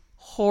being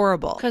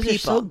horrible because they're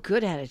so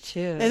good at it too.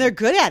 And they're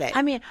good at it.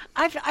 I mean,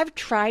 I've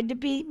tried to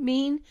be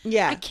mean.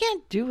 Yeah. I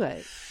can't do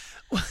it.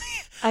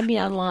 I mean,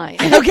 online.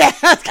 Okay.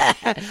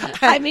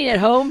 I mean, at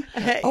home.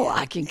 Oh,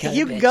 I can cut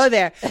You can go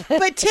there.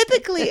 But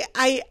typically,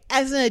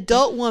 as an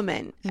adult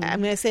woman,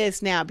 I'm going to say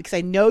this now because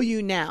I know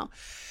you now.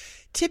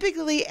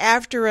 typically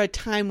after a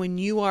time when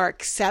you are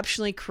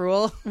exceptionally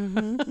cruel,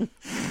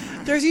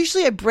 there's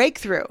usually a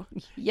breakthrough.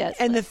 Yes.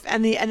 And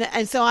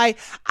so I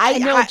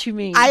know what you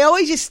mean. I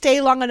always just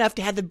stay long enough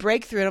to have the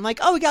breakthrough, and I'm like,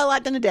 oh, we got a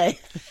lot done today.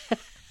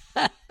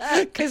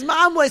 Because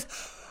mom, it's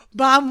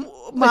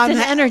an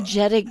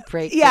energetic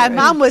break. Yeah,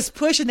 mom was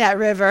pushing that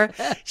river.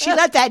 She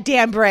let that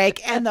dam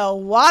break, and the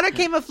water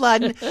came a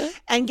flooding.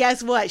 And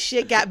guess what?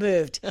 Shit got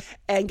moved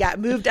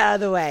out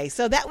of the way.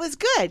 So that was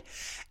good.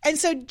 And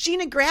so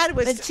Gina Grad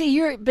was. But see,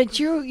 you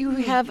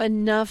have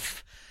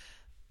enough,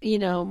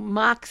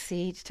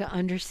 moxie to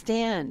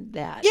understand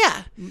that.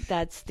 Yeah,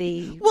 that's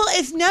the. Well,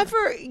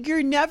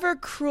 you're never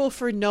cruel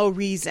for no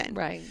reason,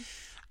 right?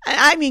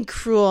 I mean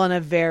cruel in a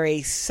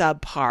very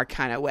subpar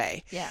kind of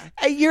way. Yeah.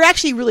 You're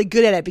actually really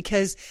good at it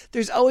because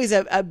there's always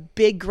a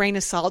big grain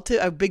of salt,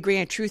 a big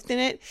grain of truth in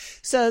it.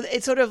 So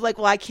it's sort of like,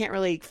 well, I can't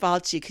really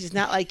fault you because it's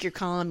not like you're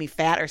calling me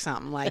fat or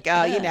something. Like,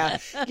 oh, you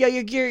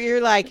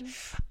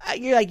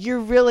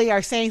really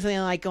are saying something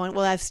like going,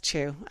 well, that's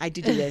true. I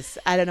do this.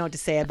 I don't know what to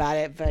say about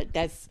it, but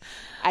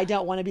I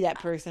don't want to be that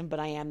person, but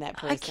I am that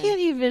person. I can't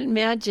even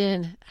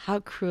imagine how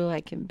cruel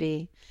I can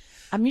be.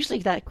 I'm usually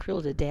not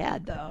cruel to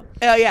Dad, though.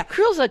 Oh, yeah.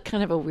 Cruel's a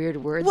kind of a weird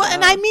word. Well, though.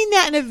 And I mean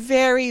that in a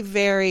very,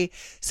 very.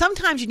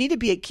 Sometimes you need to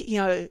be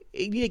you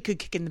need a good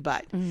kick in the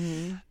butt,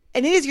 and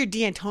it is your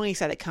Dee and Tony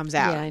side that comes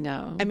out. Yeah, I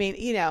know. I mean,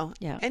 yeah,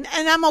 and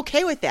I'm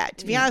okay with that.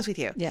 To be honest with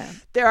you, yeah.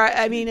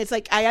 It's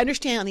like I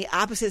understand on the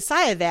opposite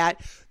side of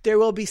that there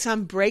will be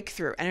some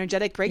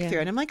energetic breakthrough,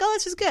 and I'm like, oh,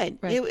 this is good.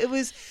 Right. It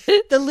was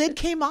the lid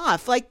came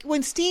off, like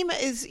when steam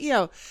is,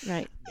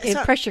 right. A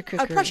pressure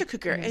cooker. A pressure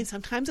cooker. And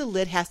sometimes a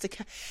lid has to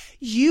come.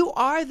 You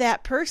are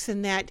that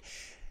person that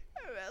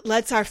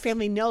lets our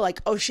family know,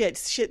 like, oh,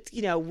 shit,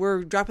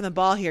 we're dropping the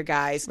ball here,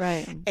 guys.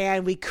 Right.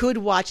 And we could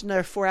watch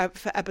another 4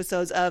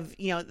 episodes of,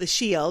 The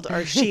Shield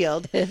or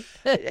Shield.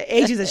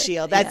 Agents of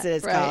Shield. That's it,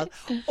 it's called.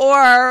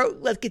 Or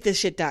let's get this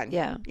shit done.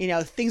 Yeah.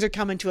 Things are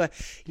coming to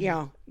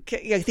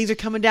things are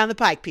coming down the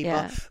pike, people.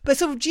 Yeah. But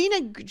so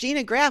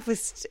Gina Grad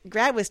was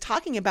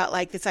talking about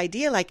like this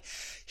idea, like,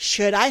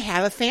 should I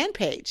have a fan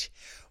page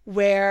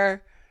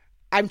where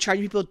I'm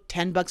charging people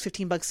 $10,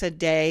 $15 a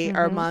day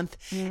or a month,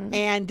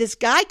 and this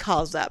guy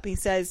calls up. He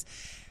says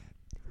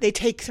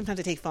sometimes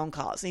they take phone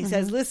calls, and he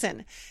says,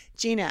 "Listen,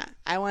 Gina,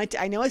 I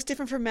know it's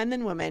different for men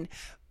than women,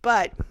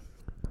 but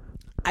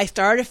I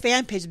started a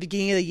fan page at the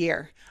beginning of the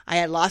year. I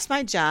had lost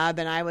my job,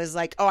 and I was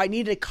like, oh, I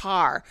needed a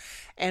car,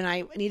 and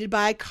I needed to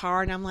buy a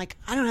car, and I'm like,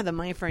 I don't have the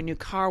money for a new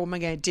car. What am I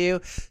going to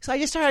do? So I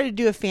just started to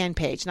do a fan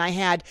page, and I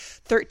had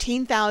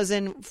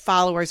 13,000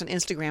 followers on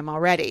Instagram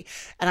already,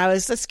 and I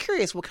was just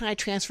curious, what can I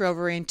transfer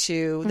over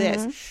into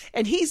this?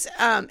 And he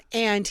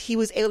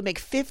was able to make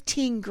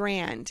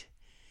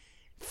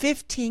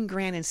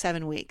 $15,000 in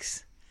 7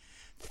 weeks,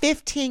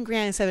 $15,000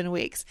 in 7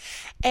 weeks,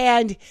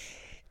 and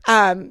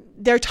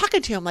they're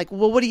talking to him like,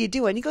 well, what do you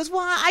do? And he goes,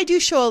 well, I do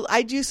show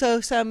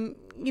some,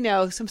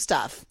 some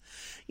stuff,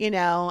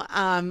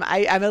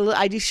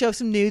 I do show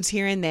some nudes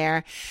here and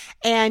there.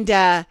 And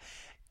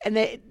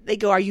they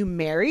go, are you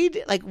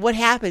married? Like, what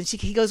happened?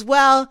 He goes,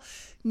 well,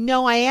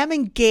 no, I am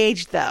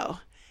engaged though.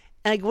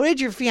 And like, what did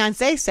your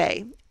fiance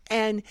say?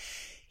 And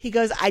he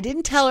goes, I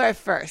didn't tell her at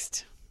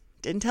first.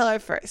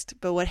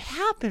 But what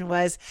happened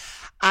was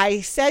I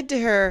said to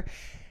her,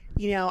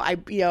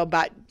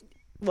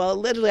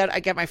 literally, I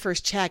got my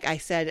first check.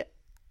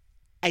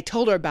 I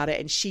told her about it,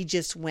 and she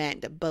just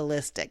went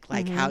ballistic.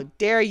 Like, how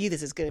dare you?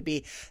 It's going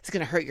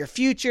to hurt your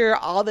future,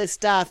 all this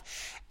stuff.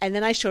 And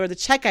then I showed her the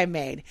check I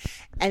made.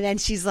 And then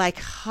she's like,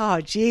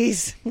 oh,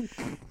 geez.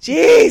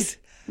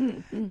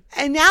 And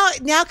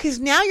because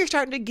now you're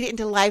starting to get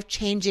into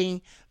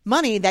life-changing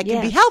money that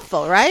can be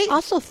helpful, right?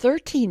 Also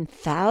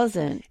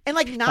 13,000 in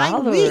like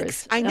 9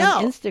 weeks. I know.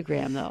 On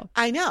Instagram, though.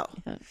 I know.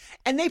 Yeah.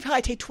 And they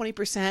probably take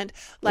 20%.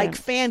 Like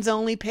fans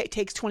only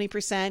takes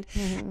 20%.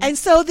 And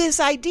so this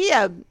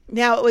idea,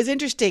 now it was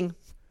interesting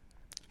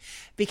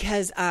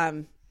because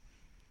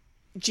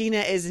Gina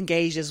is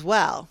engaged as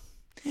well.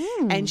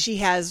 And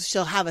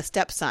she'll have a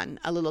stepson,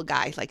 a little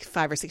guy, like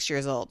 5 or 6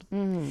 years old.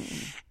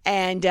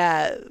 And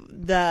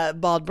the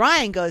bald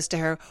Brian goes to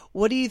her,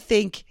 what do you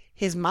think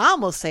his mom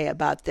will say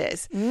about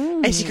this?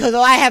 And she goes,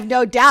 oh, I have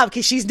no doubt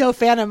because she's no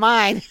fan of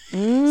mine.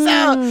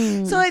 But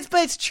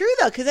it's true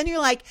though, because then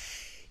you're like,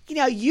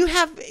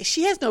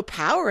 she has no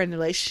power in the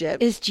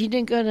relationship. Is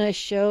Gina going to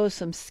show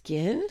some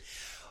skin?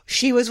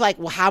 She was like,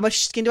 well, how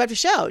much skin do I have to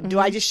show? Do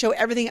I just show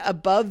everything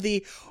above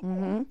the,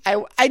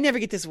 I never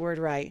get this word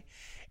right.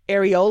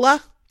 Areola?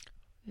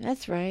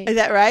 That's right. Is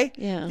that right?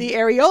 Yeah. The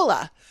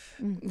areola.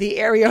 The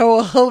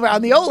areola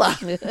around the ola.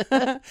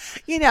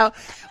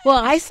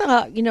 Well, I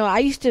saw, I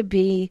used to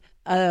be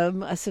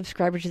a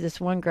subscriber to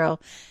this one girl,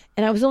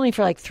 and I was only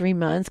for like 3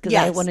 months because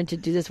I wanted to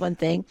do this one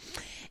thing.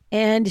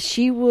 And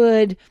she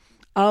would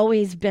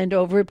always bend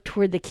over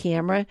toward the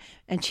camera,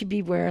 and she'd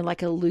be wearing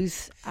like a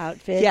loose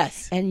outfit.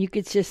 Yes. And you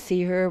could just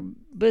see her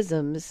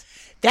bosoms.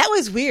 That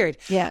was weird.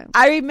 Yeah.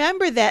 I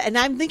remember that, and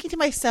I'm thinking to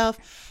myself,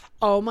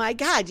 Oh my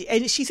God.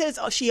 And she says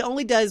she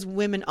only does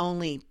women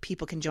only.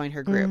 People can join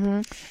her group.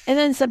 Mm-hmm. And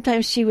then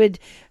sometimes we would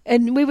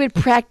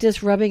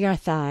practice rubbing our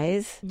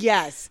thighs.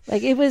 Yes.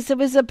 Like it was a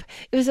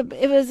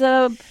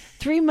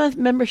 3-month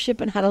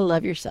membership on how to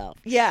love yourself.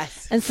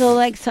 Yes. And so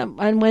like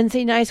on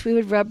Wednesday nights we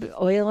would rub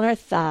oil on our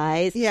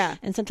thighs. Yeah.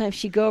 And sometimes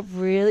she'd go up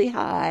really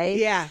high.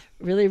 Yeah.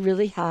 Really,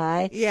 really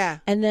high. Yeah.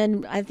 And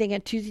then I think on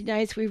Tuesday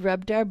nights we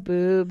rubbed our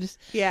boobs.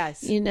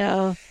 Yes.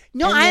 No,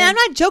 I'm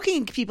not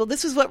joking, people.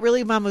 This is what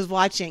really Mom was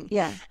watching.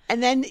 Yeah.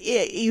 And then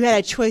you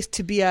had a choice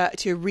to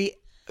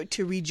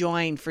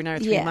rejoin for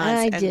another 3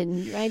 months. I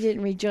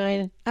didn't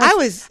rejoin. I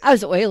was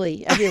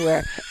oily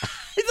everywhere.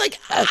 It's like,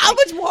 how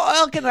much more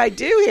oil can I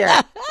do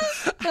here?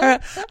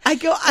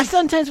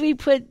 Sometimes we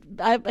put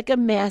like a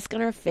mask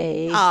on our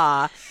face.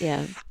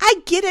 Yeah. I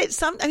get it.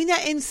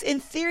 That in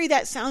theory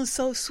that sounds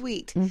so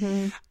sweet.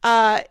 Mm-hmm.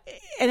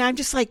 And I'm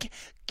just like,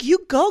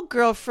 you go,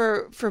 girl,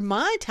 for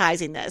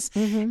monetizing this.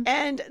 Mm-hmm.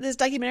 And this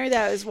documentary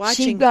that I was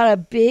watching, she got a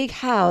big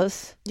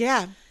house.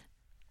 Yeah.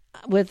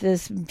 With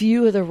this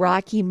view of the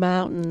Rocky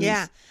Mountains.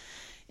 Yeah.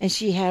 And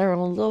she had her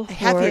own little horse.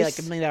 Happy like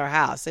 $1 million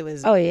house. It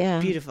was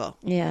beautiful.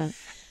 Yeah.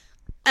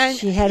 And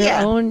she had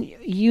her own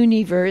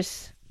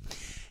universe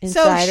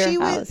inside her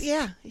house.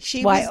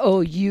 She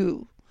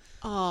YOU.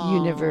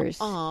 Universe.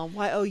 Oh,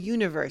 YO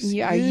universe.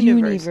 Yeah,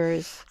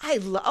 universe. I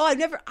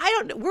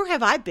don't know. Where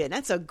have I been?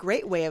 That's a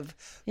great way of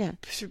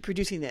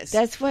producing this.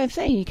 That's what I'm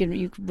saying. You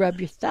can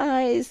rub your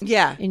thighs.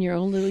 Yeah. In your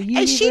own little universe.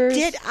 And she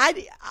did.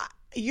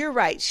 You're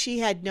right. She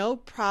had no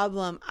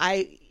problem.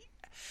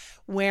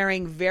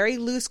 Wearing very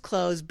loose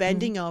clothes,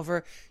 bending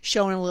over,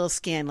 showing a little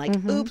skin. Like,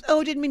 oops,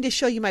 didn't mean to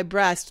show you my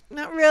breast.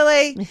 Not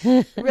really.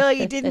 Really,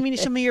 you didn't mean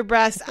to show me your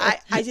breast.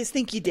 I just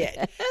think you did.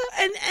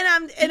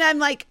 And I'm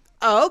like,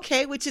 oh,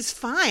 okay, which is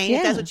fine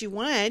if that's what you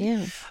wanted.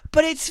 Yeah.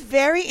 But it's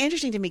very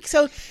interesting to me.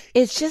 So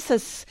it's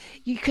just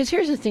because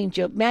here's the thing,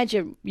 Jill.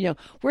 Imagine,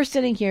 we're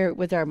sitting here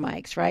with our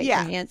mics, right? Yeah.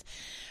 Our hands.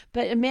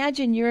 But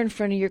imagine you're in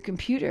front of your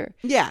computer.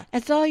 Yeah.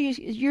 That's all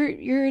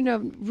you're in a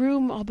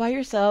room all by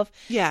yourself.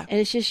 Yeah. And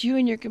it's just you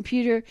and your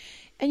computer,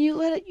 and you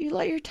let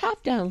your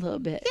top down a little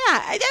bit. Yeah,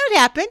 that would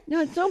happen.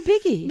 No, it's no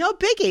biggie. No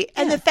biggie.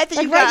 And the fact that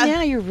like right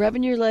now you're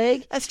rubbing your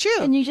leg. That's true.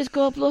 And you just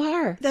go up a little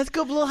higher. Let's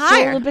go up a little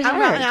higher. A little bit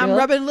higher. I'm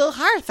rubbing a little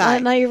higher thigh.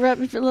 Now you're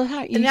rubbing a little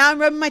higher. And now I'm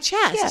rubbing my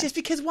chest. Just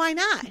because why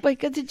not?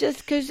 Because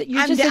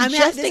you're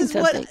adjusting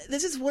something.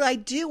 This is what I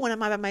do when I'm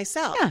by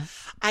myself. Yeah.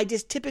 I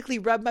just typically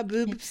rub my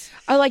boobs.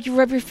 Or like you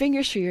rub your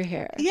fingers through your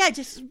hair. Yeah,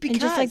 just because.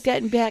 And just like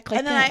that and back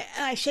like that.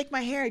 And I shake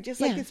my hair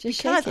just like it's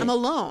because I'm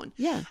alone.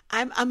 Yeah.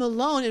 I'm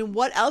alone, and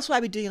what else would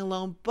I be doing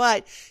alone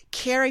but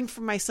caring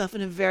for myself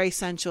in a very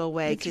sensual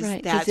way,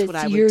 because that's what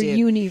I would do. It's your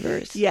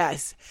universe.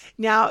 Yes.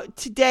 Now,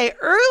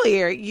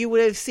 earlier, you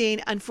would have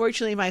seen,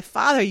 unfortunately, my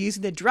father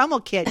using the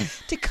Dremel kit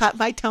to cut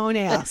my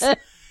toenails.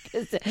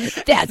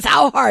 That's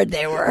how hard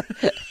they were.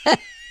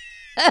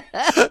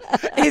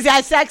 Is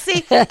that sexy?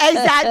 Is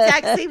that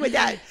sexy with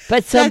that?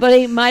 But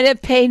somebody might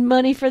have paid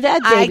money for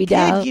that baby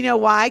doll. You know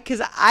why?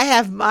 Because I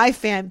have my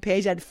fan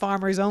page at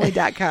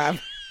farmersonly.com.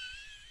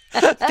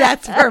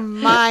 That's where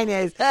mine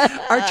is.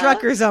 Or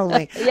truckers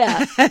only.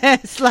 Yeah.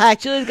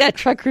 Julie's got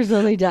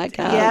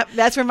truckersonly.com. Yep,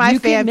 that's where my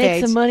fan page. You can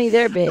make some money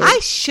there, baby. I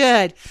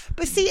should.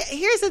 But see,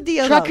 here's the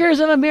deal.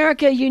 Truckers of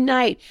America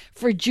unite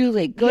for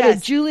Julie. Go to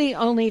Julie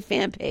Only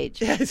fan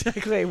page. Yeah,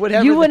 exactly.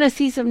 Whatever. You want to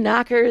see some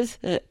knockers?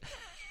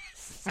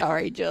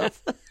 Sorry,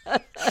 Jules.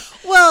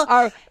 Well,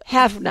 or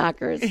half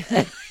knockers.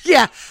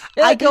 Yeah,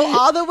 I go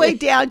all the way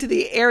down to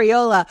the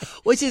areola,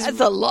 which is that's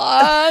a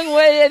long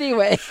way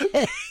anyway.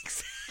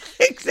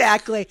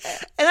 Exactly,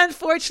 and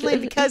unfortunately,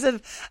 because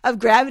of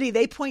gravity,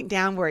 they point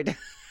downward.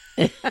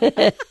 So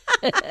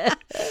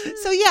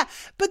yeah,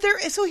 but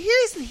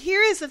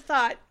here is the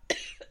thought.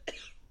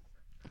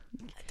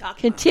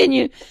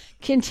 Continue,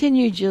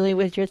 Julie,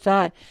 with your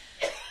thought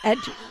at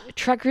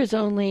Truckers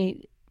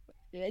Only.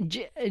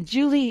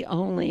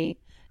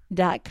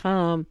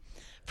 JulieOnly.com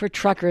for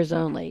truckers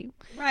only.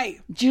 Right.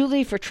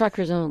 Julie for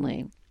truckers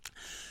only.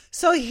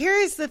 So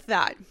here's the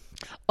thought.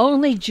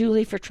 Only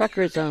Julie for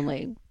truckers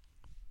only.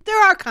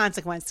 There are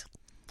consequences.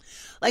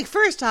 Like,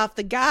 first off,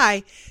 the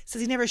guy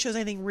says he never shows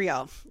anything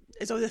real.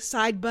 It's always a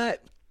side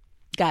butt.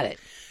 Got it.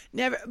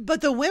 Never.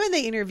 But the women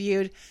they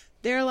interviewed,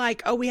 they're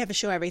like, oh, we have to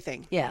show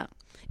everything. Yeah.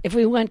 If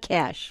we want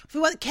cash.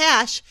 We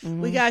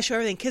got to show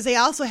everything. Because they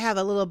also have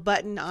a little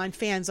button on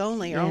Fans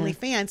Only or Only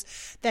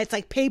Fans that's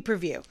like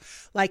pay-per-view.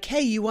 Like,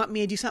 hey, you want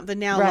me to do something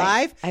now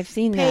live? I've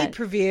seen that.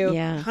 Pay-per-view,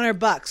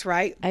 $100,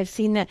 right? I've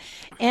seen that.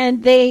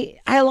 And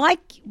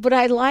what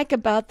I like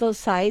about those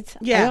sites,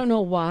 I don't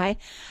know why,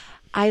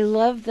 I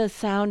love the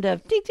sound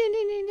of ding, ding,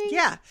 ding, ding, ding.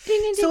 Yeah.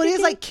 Ding, ding, so ding, it is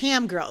ding. like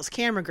camera girls.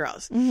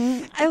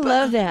 Mm-hmm. I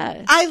love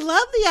that. I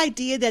love the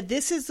idea that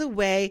this is the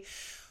way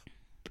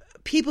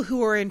people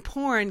who are in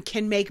porn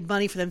can make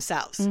money for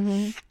themselves. Mm-hmm.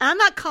 And I'm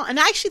not and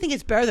I actually think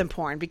it's better than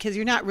porn because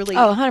you're not really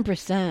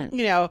 100%.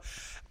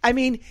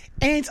 And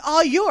it's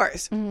all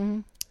yours. Mm-hmm.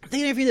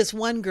 They interviewed this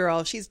one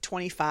girl. She's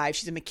 25.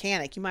 She's a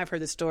mechanic. You might have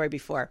heard the story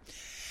before.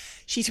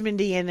 She's from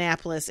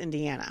Indianapolis,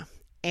 Indiana.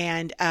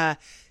 and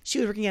she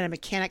was working at a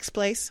mechanic's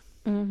place,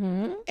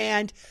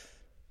 and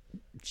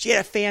she had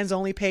a fans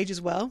only page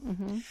as well,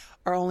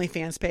 or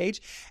OnlyFans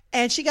page,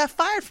 and she got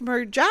fired from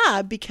her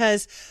job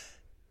because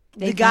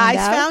the guys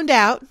found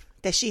out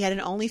that she had an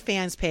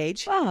OnlyFans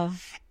page,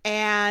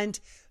 and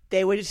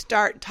they would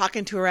start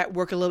talking to her at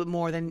work a little bit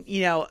more than,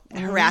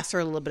 harass her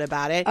a little bit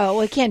about it. Oh,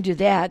 well, can't do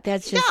that.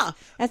 That's just,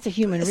 that's a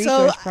human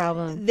resource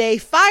problem. They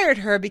fired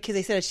her because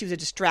they said that she was a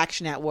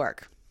distraction at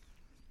work.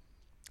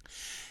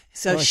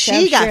 So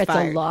she got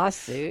fired. It's a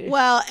lawsuit.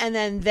 Well, and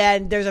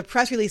then there's a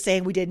press release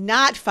saying we did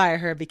not fire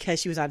her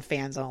because she was on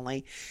fans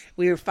only.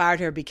 We fired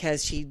her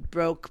because she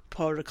broke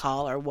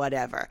protocol or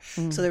whatever.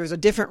 So there was a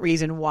different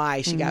reason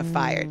why she got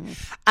fired.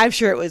 I'm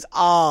sure it was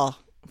all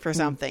for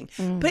something.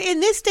 But in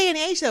this day and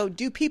age, though,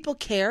 do people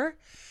care?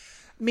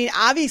 I mean,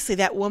 obviously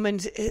that woman,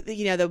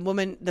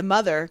 the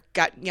mother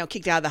got,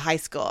 kicked out of the high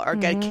school or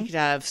got kicked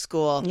out of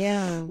school.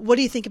 Yeah. What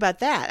do you think about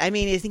that? I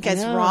mean, do you think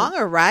that's wrong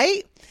or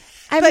right?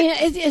 I mean,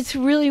 it's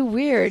really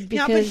weird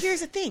because... No, but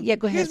here's the thing. Yeah,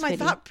 go ahead. Here's my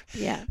thought.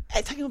 Yeah.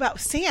 Talking about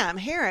Sam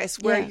Harris,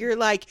 where you're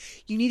like,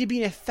 you need to be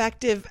an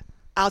effective,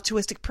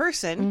 altruistic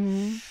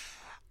person.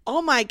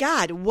 Oh my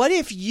God. What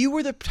if you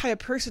were the type of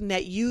person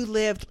that you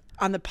lived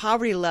on the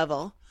poverty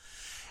level,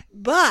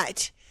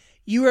 but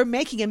you were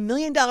making $1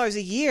 million a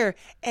year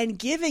and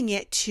giving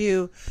it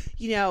to,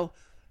 the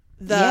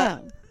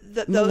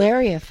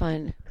malaria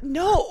fund.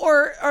 No,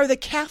 or the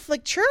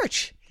Catholic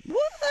Church. What?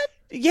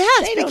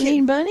 Yes, they don't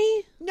need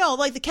money. No,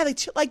 like the Catholic,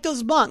 like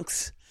those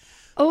monks.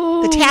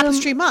 Oh, the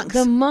tapestry monks.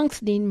 The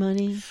monks need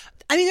money.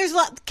 I mean, there's a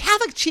lot.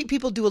 Catholic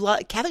people do a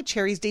lot. Catholic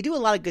charities, they do a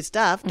lot of good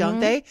stuff, don't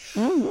they?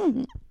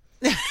 I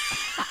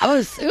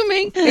was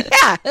assuming.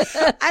 Yeah,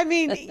 I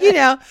mean,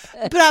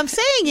 But I'm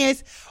saying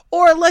is,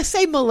 or let's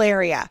say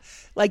malaria,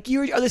 like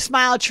or the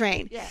Smile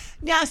Train. Yeah.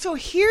 Now, so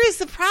here's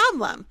the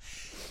problem.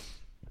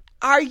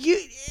 Are you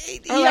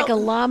like a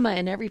llama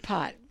in every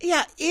pot?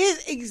 Yeah,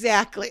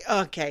 exactly.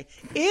 Okay.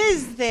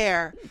 Is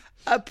there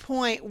a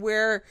point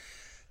where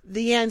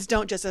the ends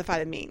don't justify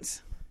the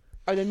means?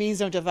 Or the means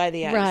don't justify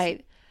the ends?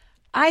 Right.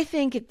 I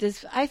think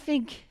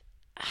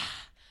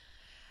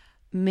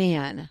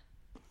man,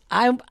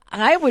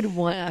 I would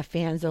want a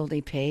fans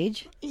only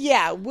page.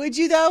 Yeah, would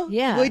you though?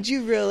 Yeah. Would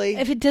you really?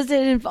 If it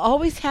doesn't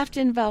always have to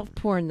involve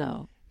porn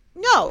though?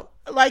 No.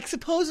 Like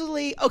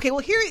supposedly, okay,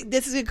 well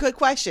this is a good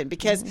question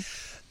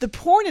because the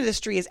porn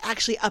industry is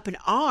actually up in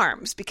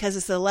arms because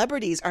the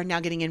celebrities are now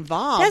getting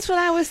involved. That's what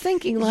I was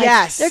thinking. Like,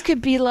 yes. There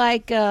could be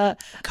like...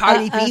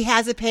 Cardi B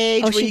has a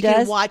page where you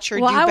can watch her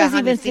do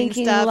behind the scenes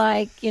stuff. Well, I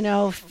was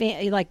even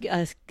thinking like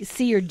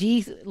C or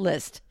D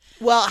list.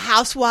 Well,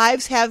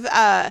 Housewives have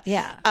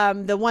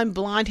the one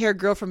blonde hair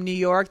girl from New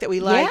York that we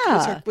like.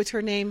 Yeah. What's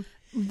her name?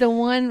 The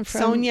one from...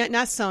 Sonia,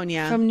 not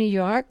Sonia. From New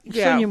York?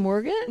 Yeah. Sonia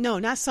Morgan? No,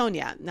 not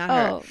Sonia. Not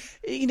her.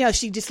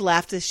 She just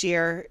left this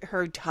year.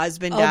 Her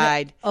husband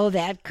died.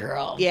 That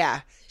girl.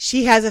 Yeah.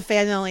 She has a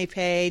fan-only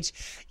page.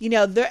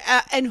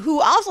 And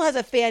who also has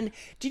a fan...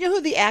 Do you know who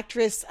the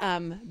actress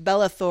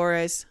Bella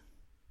Thorne is?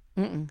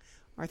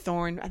 Or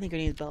Thorne. I think her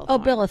name is Bella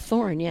Thorne. Oh, Bella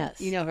Thorne, yes.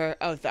 You know her?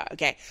 Oh,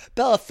 okay.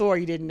 Bella Thorne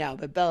you didn't know,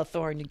 but Bella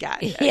Thorne you got.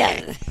 Okay.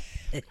 Yeah.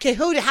 Okay,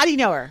 how do you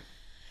know her?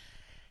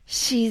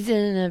 She's in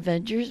an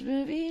Avengers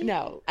movie?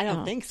 No, I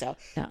don't think so.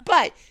 No.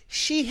 But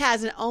she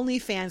has an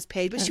OnlyFans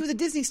page, but she was a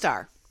Disney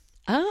star.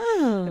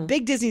 Oh. A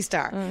big Disney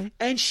star.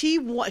 And she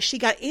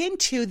got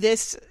into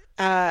this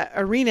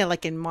arena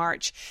like in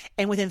March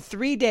and within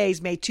 3 days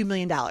made $2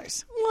 million.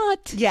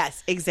 What?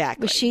 Yes,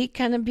 exactly. Was she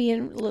kind of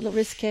being a little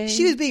risque?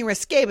 She was being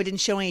risque, but didn't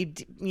show any,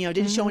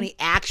 show any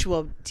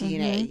actual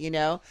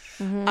TNA,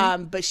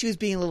 but she was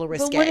being a little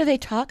risque. But what do they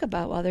talk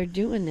about while they're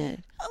doing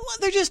it? Well,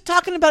 they're just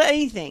talking about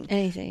anything.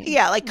 Anything.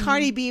 Yeah, like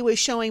Cardi B was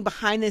showing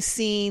behind the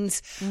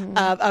scenes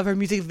of her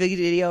music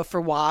video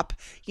for WAP,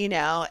 and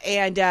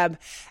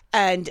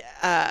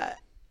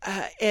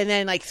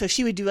then like so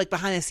she would do like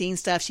behind the scenes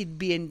stuff. She'd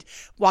be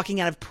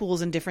walking out of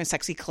pools in different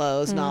sexy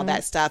clothes and all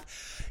that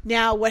stuff.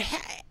 Now what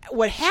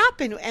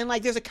happened? And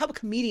like there's a couple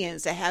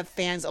comedians that have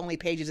fans only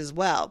pages as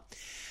well.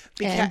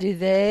 And do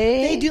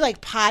they? They do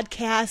like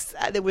podcasts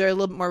that were a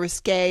little bit more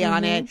risque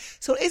on it.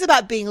 So it is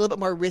about being a little bit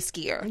more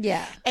riskier.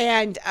 Yeah.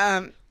 And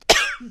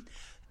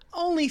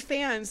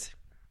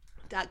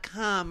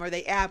OnlyFans.com or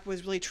the app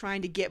was really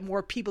trying to get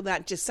more people,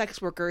 not just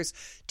sex workers,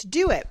 to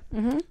do it.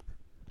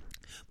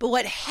 But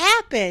what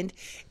happened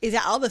is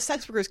that all the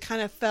sex workers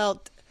kind of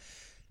felt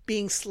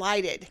being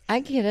slighted. I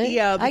get it.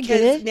 Yeah, because I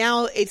get it.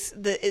 now it's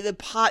the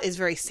pot is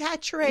very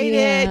saturated.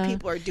 Yeah.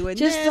 People are doing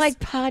just this. like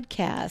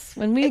podcasts.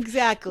 When we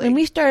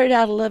started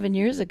out 11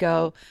 years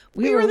ago,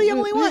 we were the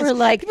only ones. We were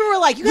like,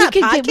 you got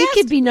podcasts? We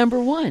could be number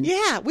one.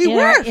 Yeah, we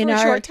were for a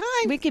short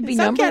time. We could be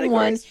number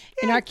one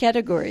in our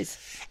categories.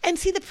 And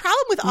see, the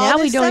problem with all now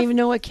this we don't stuff, even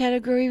know what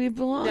category we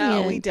belong in.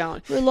 No, we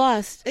don't. We're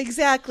lost.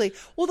 Exactly.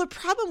 Well, the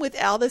problem with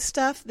all this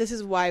stuff, this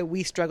is why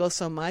we struggle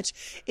so much,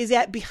 is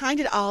that behind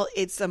it all,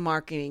 it's a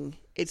marketing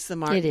It's the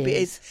marketing.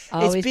 It's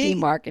always be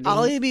marketing.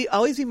 Always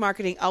be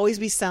marketing. Always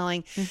be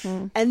selling.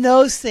 And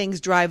those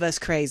things drive us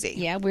crazy.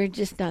 Yeah, we're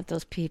just not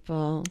those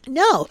people.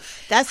 No,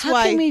 that's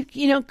why. Can we,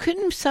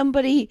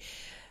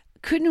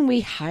 couldn't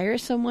we hire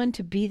someone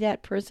to be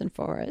that person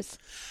for us?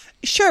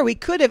 Sure, we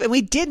could have, and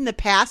we did in the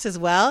past as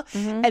well.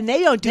 And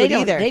they don't do it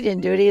either. They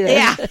didn't do it either.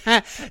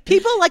 Yeah,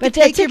 people like to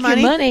take your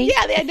money.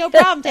 Yeah, they had no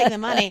problem taking the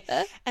money.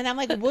 And I'm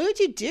like, what would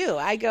you do?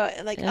 I go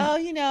like,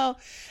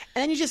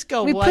 and then you just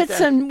go. We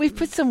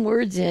put some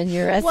words in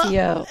your SEO.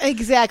 Well,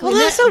 exactly. Well,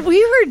 that's what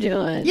we were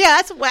doing. Yeah,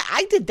 that's what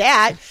I did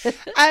that.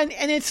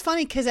 and it's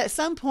funny because at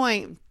some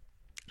point,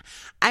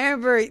 I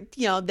remember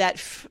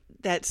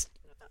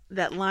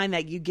that line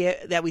that you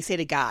get that we say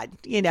to God.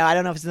 I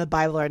don't know if it's in the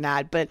Bible or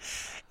not, but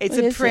it's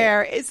a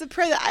prayer. It's a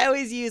prayer that I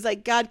always use.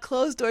 Like, God,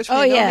 close doors from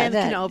that no man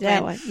can open.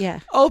 That one,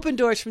 yeah. Open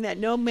doors from that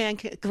no man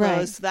can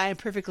close, so that I am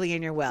perfectly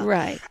in your will.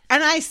 Right.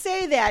 And I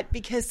say that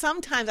because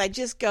sometimes I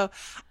just go,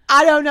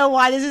 I don't know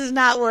why this is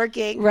not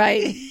working.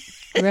 Right.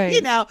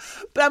 Right.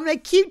 But I'm going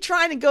to keep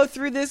trying to go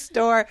through this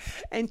door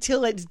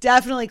until it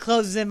definitely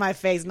closes in my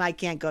face and I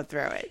can't go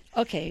through it.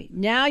 Okay.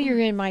 Now you're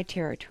in my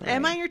territory.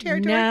 Am I in your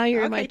territory? Now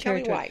you're in my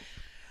territory. Tell me why.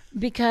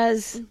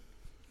 Because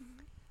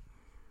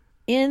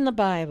in the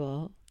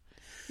Bible,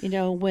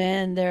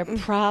 when their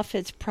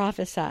prophets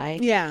prophesy.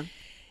 Yeah.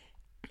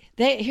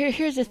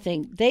 Here's the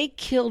thing. They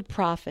killed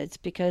prophets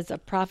because a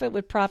prophet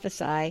would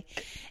prophesy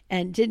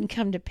and didn't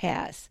come to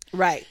pass.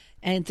 Right.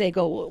 And they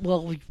go,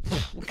 well,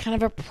 what kind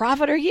of a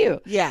prophet are you?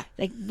 Yeah.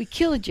 We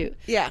killed you.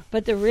 Yeah.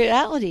 But the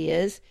reality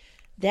is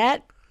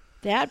that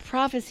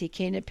prophecy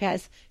came to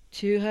pass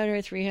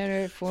 200,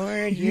 300,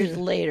 400 years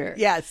later.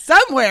 Yeah,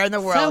 somewhere in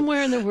the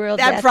world.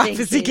 That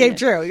prophecy came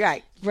true.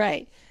 Right.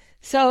 Right.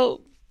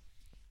 So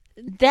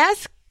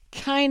that's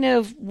kind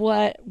of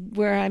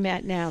where I'm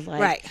at now. Like,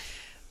 right.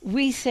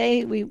 We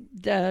say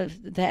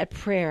that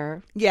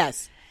prayer.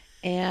 Yes.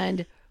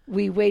 And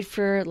we wait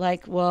for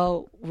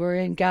we're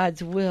in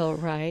God's will,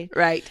 right?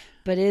 Right.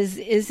 But is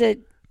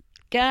it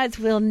God's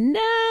will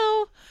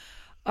now,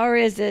 or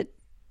is it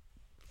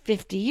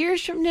 50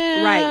 years from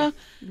now?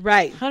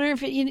 Right.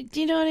 150.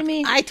 Do you know what I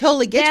mean? I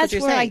totally get what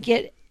you're saying. That's where I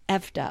get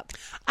effed up.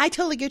 I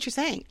totally get what you're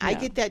saying. Yeah. I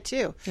get that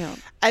too. Yeah.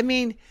 I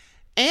mean,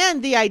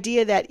 and the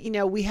idea that,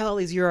 we have all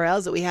these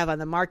URLs that we have on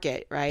the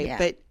market, right? Yeah.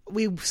 But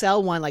we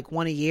sell one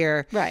a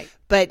year. Right.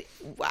 But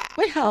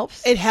it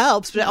helps. It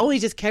helps, but it only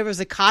just covers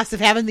the cost of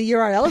having the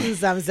URLs in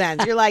some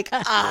sense. You're like,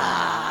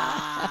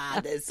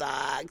 this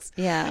sucks.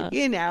 Yeah.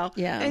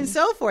 Yeah. And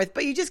so forth.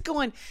 But you're just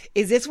going,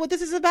 is this what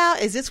this is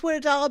about? Is this what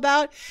it's all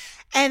about?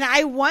 And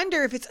I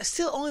wonder if it's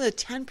still only the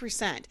 10%.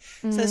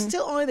 Mm-hmm. So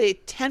still only the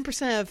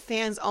 10% of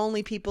fans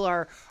only people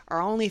are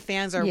only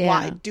fans are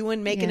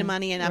making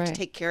money enough to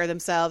take care of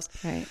themselves.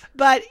 Right.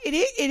 But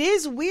it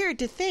is weird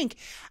to think,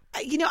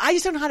 I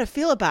just don't know how to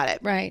feel about it.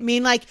 Right. I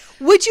mean,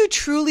 would you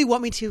truly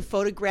want me to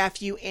photograph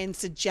you in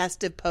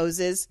suggestive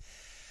poses?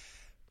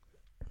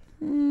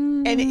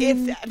 And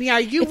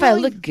are you if I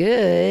look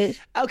good.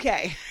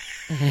 Okay.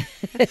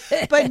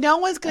 But no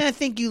one's going to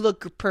think you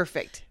look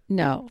perfect.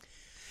 No.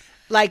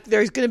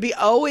 There's going to be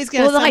always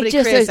going to somebody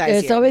criticize you.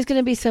 There's always going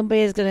to be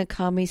somebody that's going to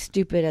call me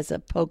stupid as a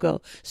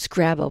Pogo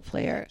Scrabble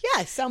player.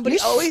 Yeah, somebody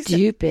you're always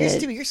stupid. You're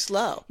stupid. You're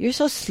slow. You're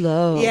so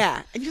slow.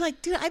 Yeah, and you're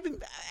like, dude,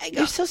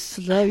 you're so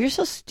slow. You're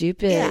so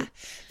stupid. Yeah.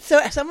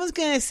 So someone's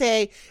going to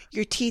say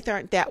your teeth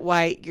aren't that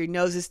white, your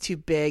nose is too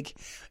big.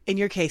 In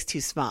your case,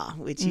 too small,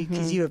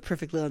 because you have a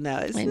perfect little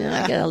nose. I know,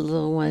 I got a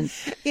little one.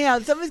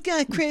 Someone's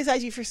going to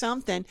criticize you for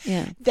something.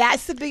 Yeah.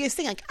 That's the biggest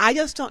thing. I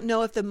just don't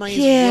know if the money's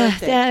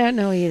worth it. Yeah, I don't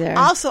know either.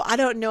 Also, I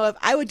don't know if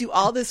I would do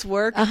all this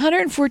work.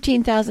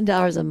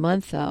 $114,000 a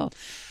month, though,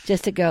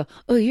 just to go,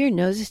 oh, your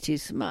nose is too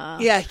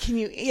small. Yeah, can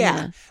you?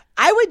 Yeah.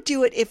 I would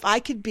do it if I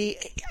could be.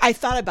 I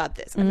thought about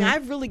this. I mean,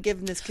 I've really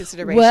given this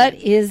consideration. What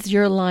is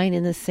your line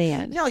in the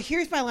sand? No,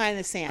 here's my line in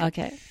the sand.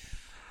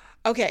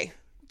 Okay.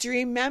 Do you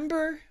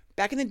remember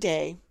back in the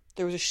day,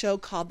 there was a show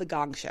called The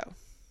Gong Show?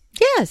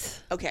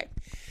 Yes. Okay.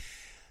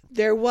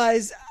 There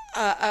was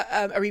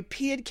a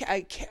repeating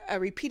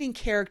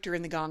character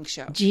in The Gong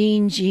Show.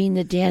 Gene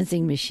the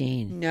Dancing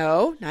Machine.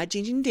 No, not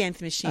Gene the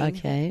Dancing Machine.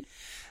 Okay.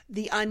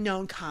 The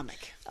Unknown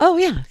Comic. Oh,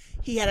 yeah.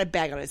 He had a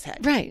bag on his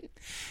head. Right.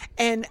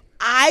 And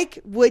I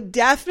would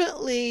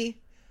definitely,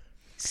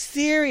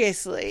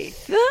 seriously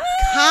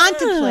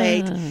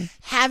contemplate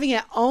having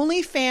an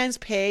OnlyFans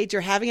page or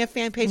having a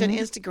fan page on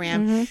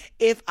Instagram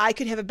if I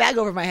could have a bag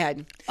over my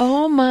head.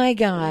 Oh, my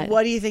God.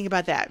 What do you think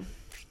about that?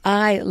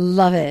 I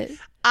love it.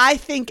 I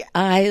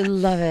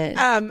love it.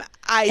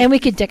 And we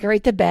could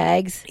decorate the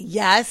bags.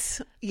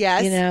 Yes.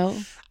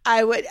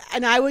 I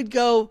would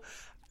go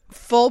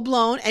full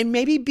blown and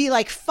maybe be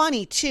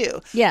funny too.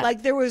 Yeah.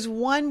 There was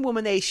one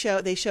woman they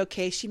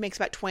showcased. She makes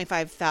about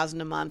 $25,000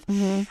 a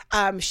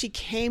month. She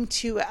came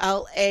to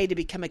LA to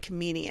become a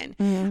comedian.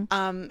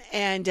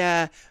 And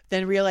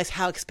then realized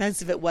how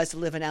expensive it was to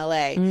live in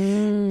LA.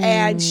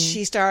 And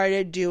she started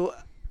to do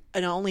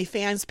an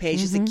OnlyFans page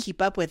just to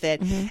keep up with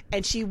it.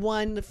 And she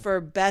won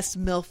for Best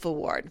MILF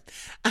Award.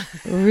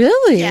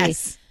 Really?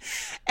 Yes.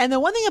 And the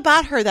one thing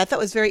about her that I thought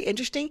was very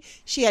interesting,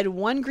 she had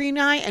one green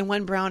eye and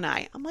one brown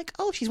eye. I'm like,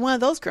 oh, she's one of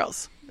those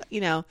girls,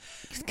 you know.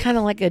 It's kind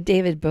of like a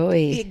David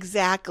Bowie.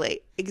 Exactly.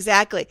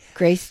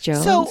 Grace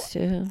Jones, so,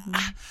 too.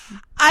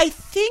 I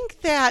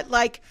think that,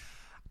 like,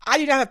 I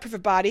do not have a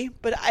perfect body,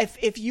 but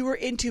if you were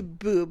into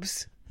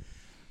boobs,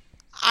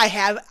 I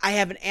have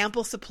an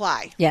ample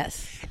supply.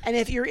 Yes. And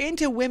if you're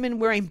into women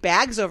wearing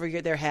bags over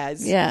their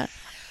heads, yeah,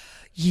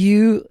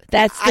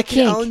 that's the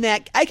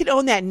kink. I could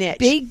own that niche.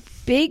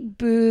 Big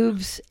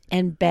boobs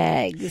and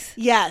bags.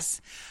 Yes.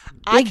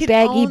 I could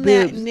baggy own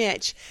boobs. that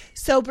niche.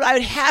 So, but I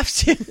would have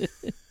to.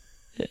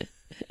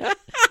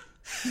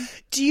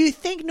 Do you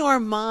think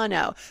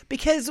Normano?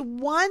 Because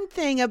one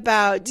thing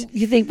about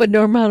you think, but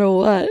Normano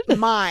what?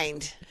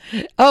 Mind.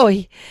 Oh,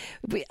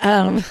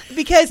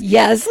 because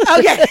yes.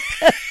 Okay.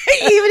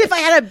 Even if I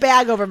had a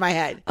bag over my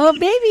head. Oh,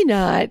 maybe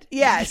not.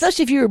 Yes.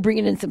 Especially if you were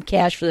bringing in some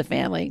cash for the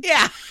family.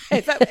 Yeah.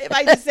 If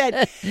I just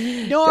said,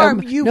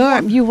 Norm, you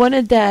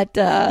wanted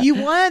that. You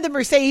wanted the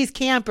Mercedes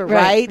camper,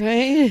 right?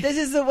 Right. This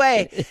is the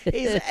way.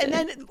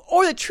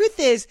 Or the truth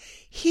is,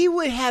 he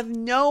would have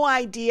no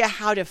idea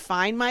how to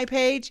find my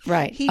page.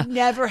 Right. He'd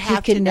never have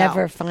to know. He could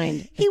never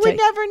find. He would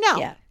never know.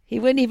 Yeah. He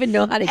wouldn't even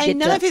know how to get to And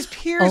none of his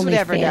peers would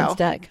ever know.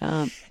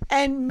 OnlyFans.com.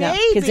 And maybe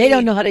because they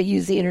don't know how to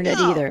use the internet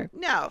either.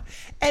 No.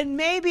 And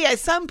maybe at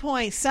some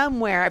point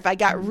somewhere, if I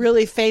got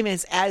really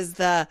famous as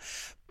the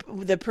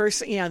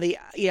person,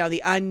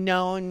 the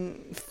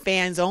unknown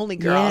fans only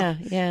girl.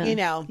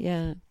 Yeah.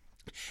 Yeah.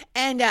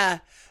 And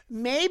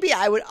maybe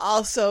I would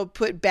also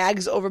put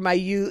bags over my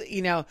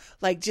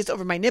like just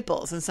over my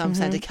nipples in some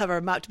sense to cover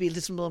them up, to be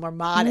just a little more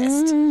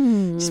modest.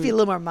 Just be a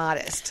little more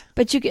modest.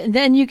 But you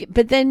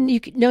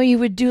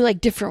would do like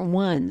different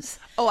ones.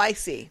 Oh, I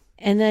see.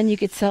 And then you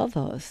could sell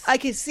those. I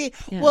could see.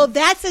 Yeah. Well,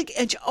 that's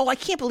I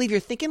can't believe you're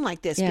thinking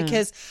like this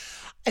because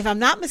if I'm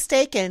not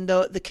mistaken,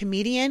 the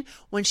comedian,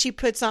 when she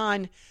puts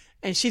on,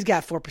 and she's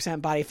got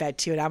 4% body fat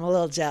too, and I'm a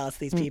little jealous of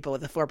these people with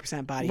the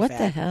 4% body fat. What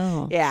the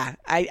hell? Yeah,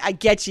 I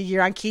get you.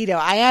 You're on keto.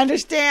 I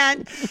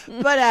understand.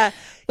 But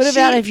what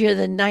about if you're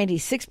the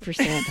 96%?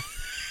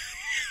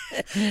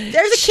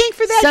 There's a kink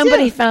for that.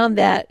 Somebody too. Found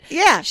that.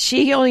 Yeah.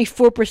 She only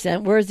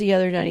 4%. Where's the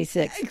other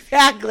 96?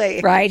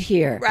 Exactly. Right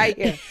here. Right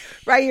here.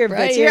 Right here,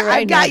 bitch. Here,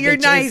 I've got your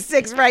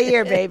 96 right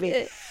here,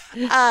 baby.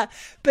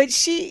 But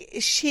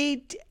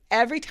she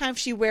every time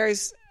she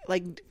wears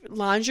like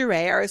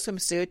lingerie or a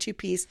swimsuit,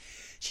 2-piece,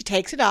 she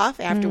takes it off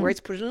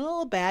afterwards, puts it in a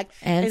little bag,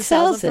 and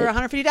sells it for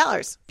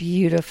 $150.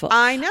 Beautiful.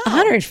 I know.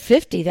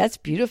 $150. That's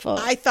beautiful.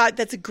 I thought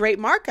that's a great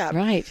markup.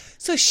 Right.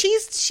 So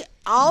she's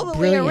all the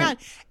way around,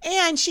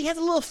 and she has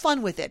a little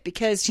fun with it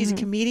because she's a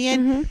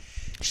comedian.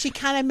 She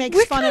kind of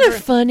makes fun of her. We're kind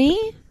of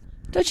funny.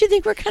 Don't you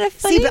think we're kind of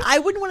funny? See, but I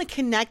wouldn't want to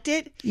connect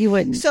it. You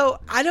wouldn't. So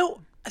I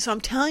don't. So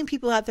I'm telling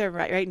people out there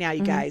right now,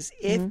 you guys,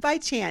 if by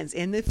chance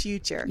in the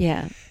future,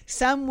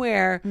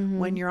 somewhere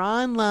when you're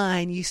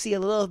online, you see a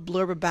little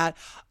blurb about,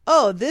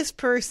 oh, this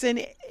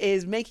person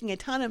is making a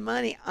ton of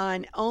money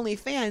on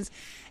OnlyFans,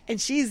 and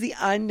she's the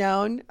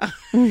unknown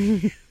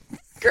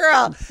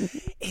girl.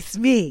 It's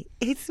me.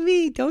 It's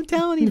me. Don't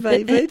tell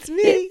anybody, but it's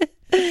me.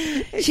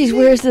 She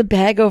wears the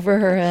bag over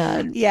her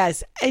head.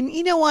 Yes. And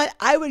you know what?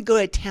 I would go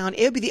to town.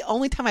 It would be the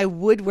only time I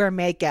would wear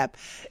makeup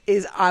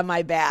is on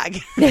my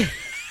bag.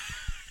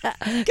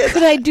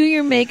 Could I do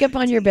your makeup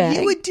on your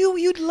bag?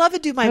 You'd love to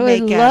do my I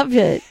makeup. would love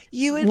it.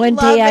 You would One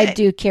love day it. I'd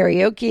do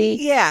karaoke.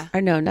 Yeah.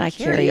 Or no, not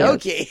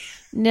karaoke.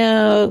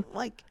 No.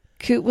 Like,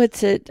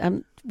 what's it?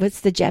 What's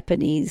the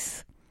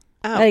Japanese?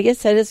 Oh. I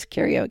guess that is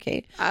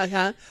karaoke.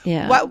 Uh-huh.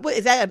 Yeah. What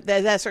is that?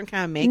 Is that a certain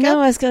kind of makeup? No,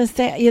 I was going to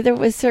say, there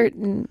was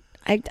certain...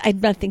 I'm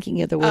not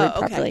thinking of the word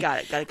properly.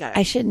 Got it.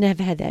 I shouldn't have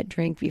had that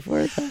drink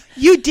before.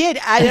 You did.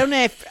 I don't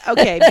know if...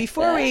 Okay,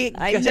 before we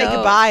say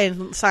goodbye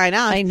and sign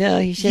off. I know.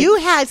 You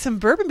had some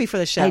bourbon before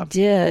the show. I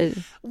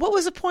did. What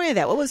was the point of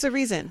that? What was the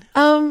reason?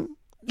 You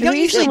don't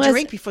usually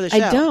drink before the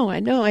show. I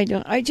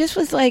don't. I just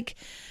was like...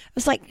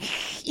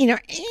 you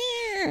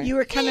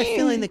were kind of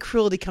feeling the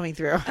cruelty coming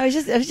through. I was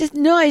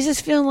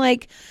just feeling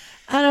like,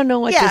 I don't know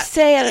what to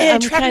say.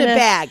 I'm trapped in a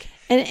bag.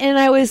 And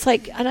I was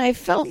like, and I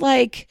felt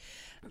like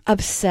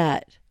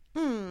upset.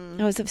 I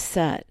was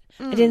upset.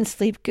 I didn't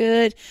sleep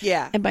good.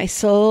 Yeah. And my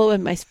soul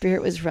and my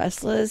spirit was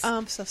restless. Oh,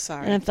 I'm so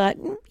sorry. And I thought,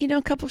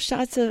 a couple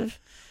shots of...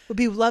 Would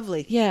be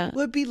lovely. Yeah.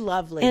 Would be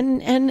lovely.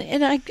 And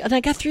I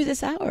got through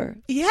this hour.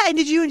 Yeah. And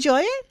did you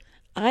enjoy it?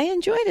 I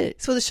enjoyed it.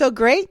 So the show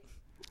great?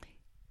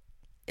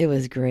 It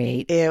was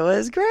great. It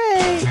was great.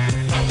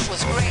 It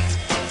was great.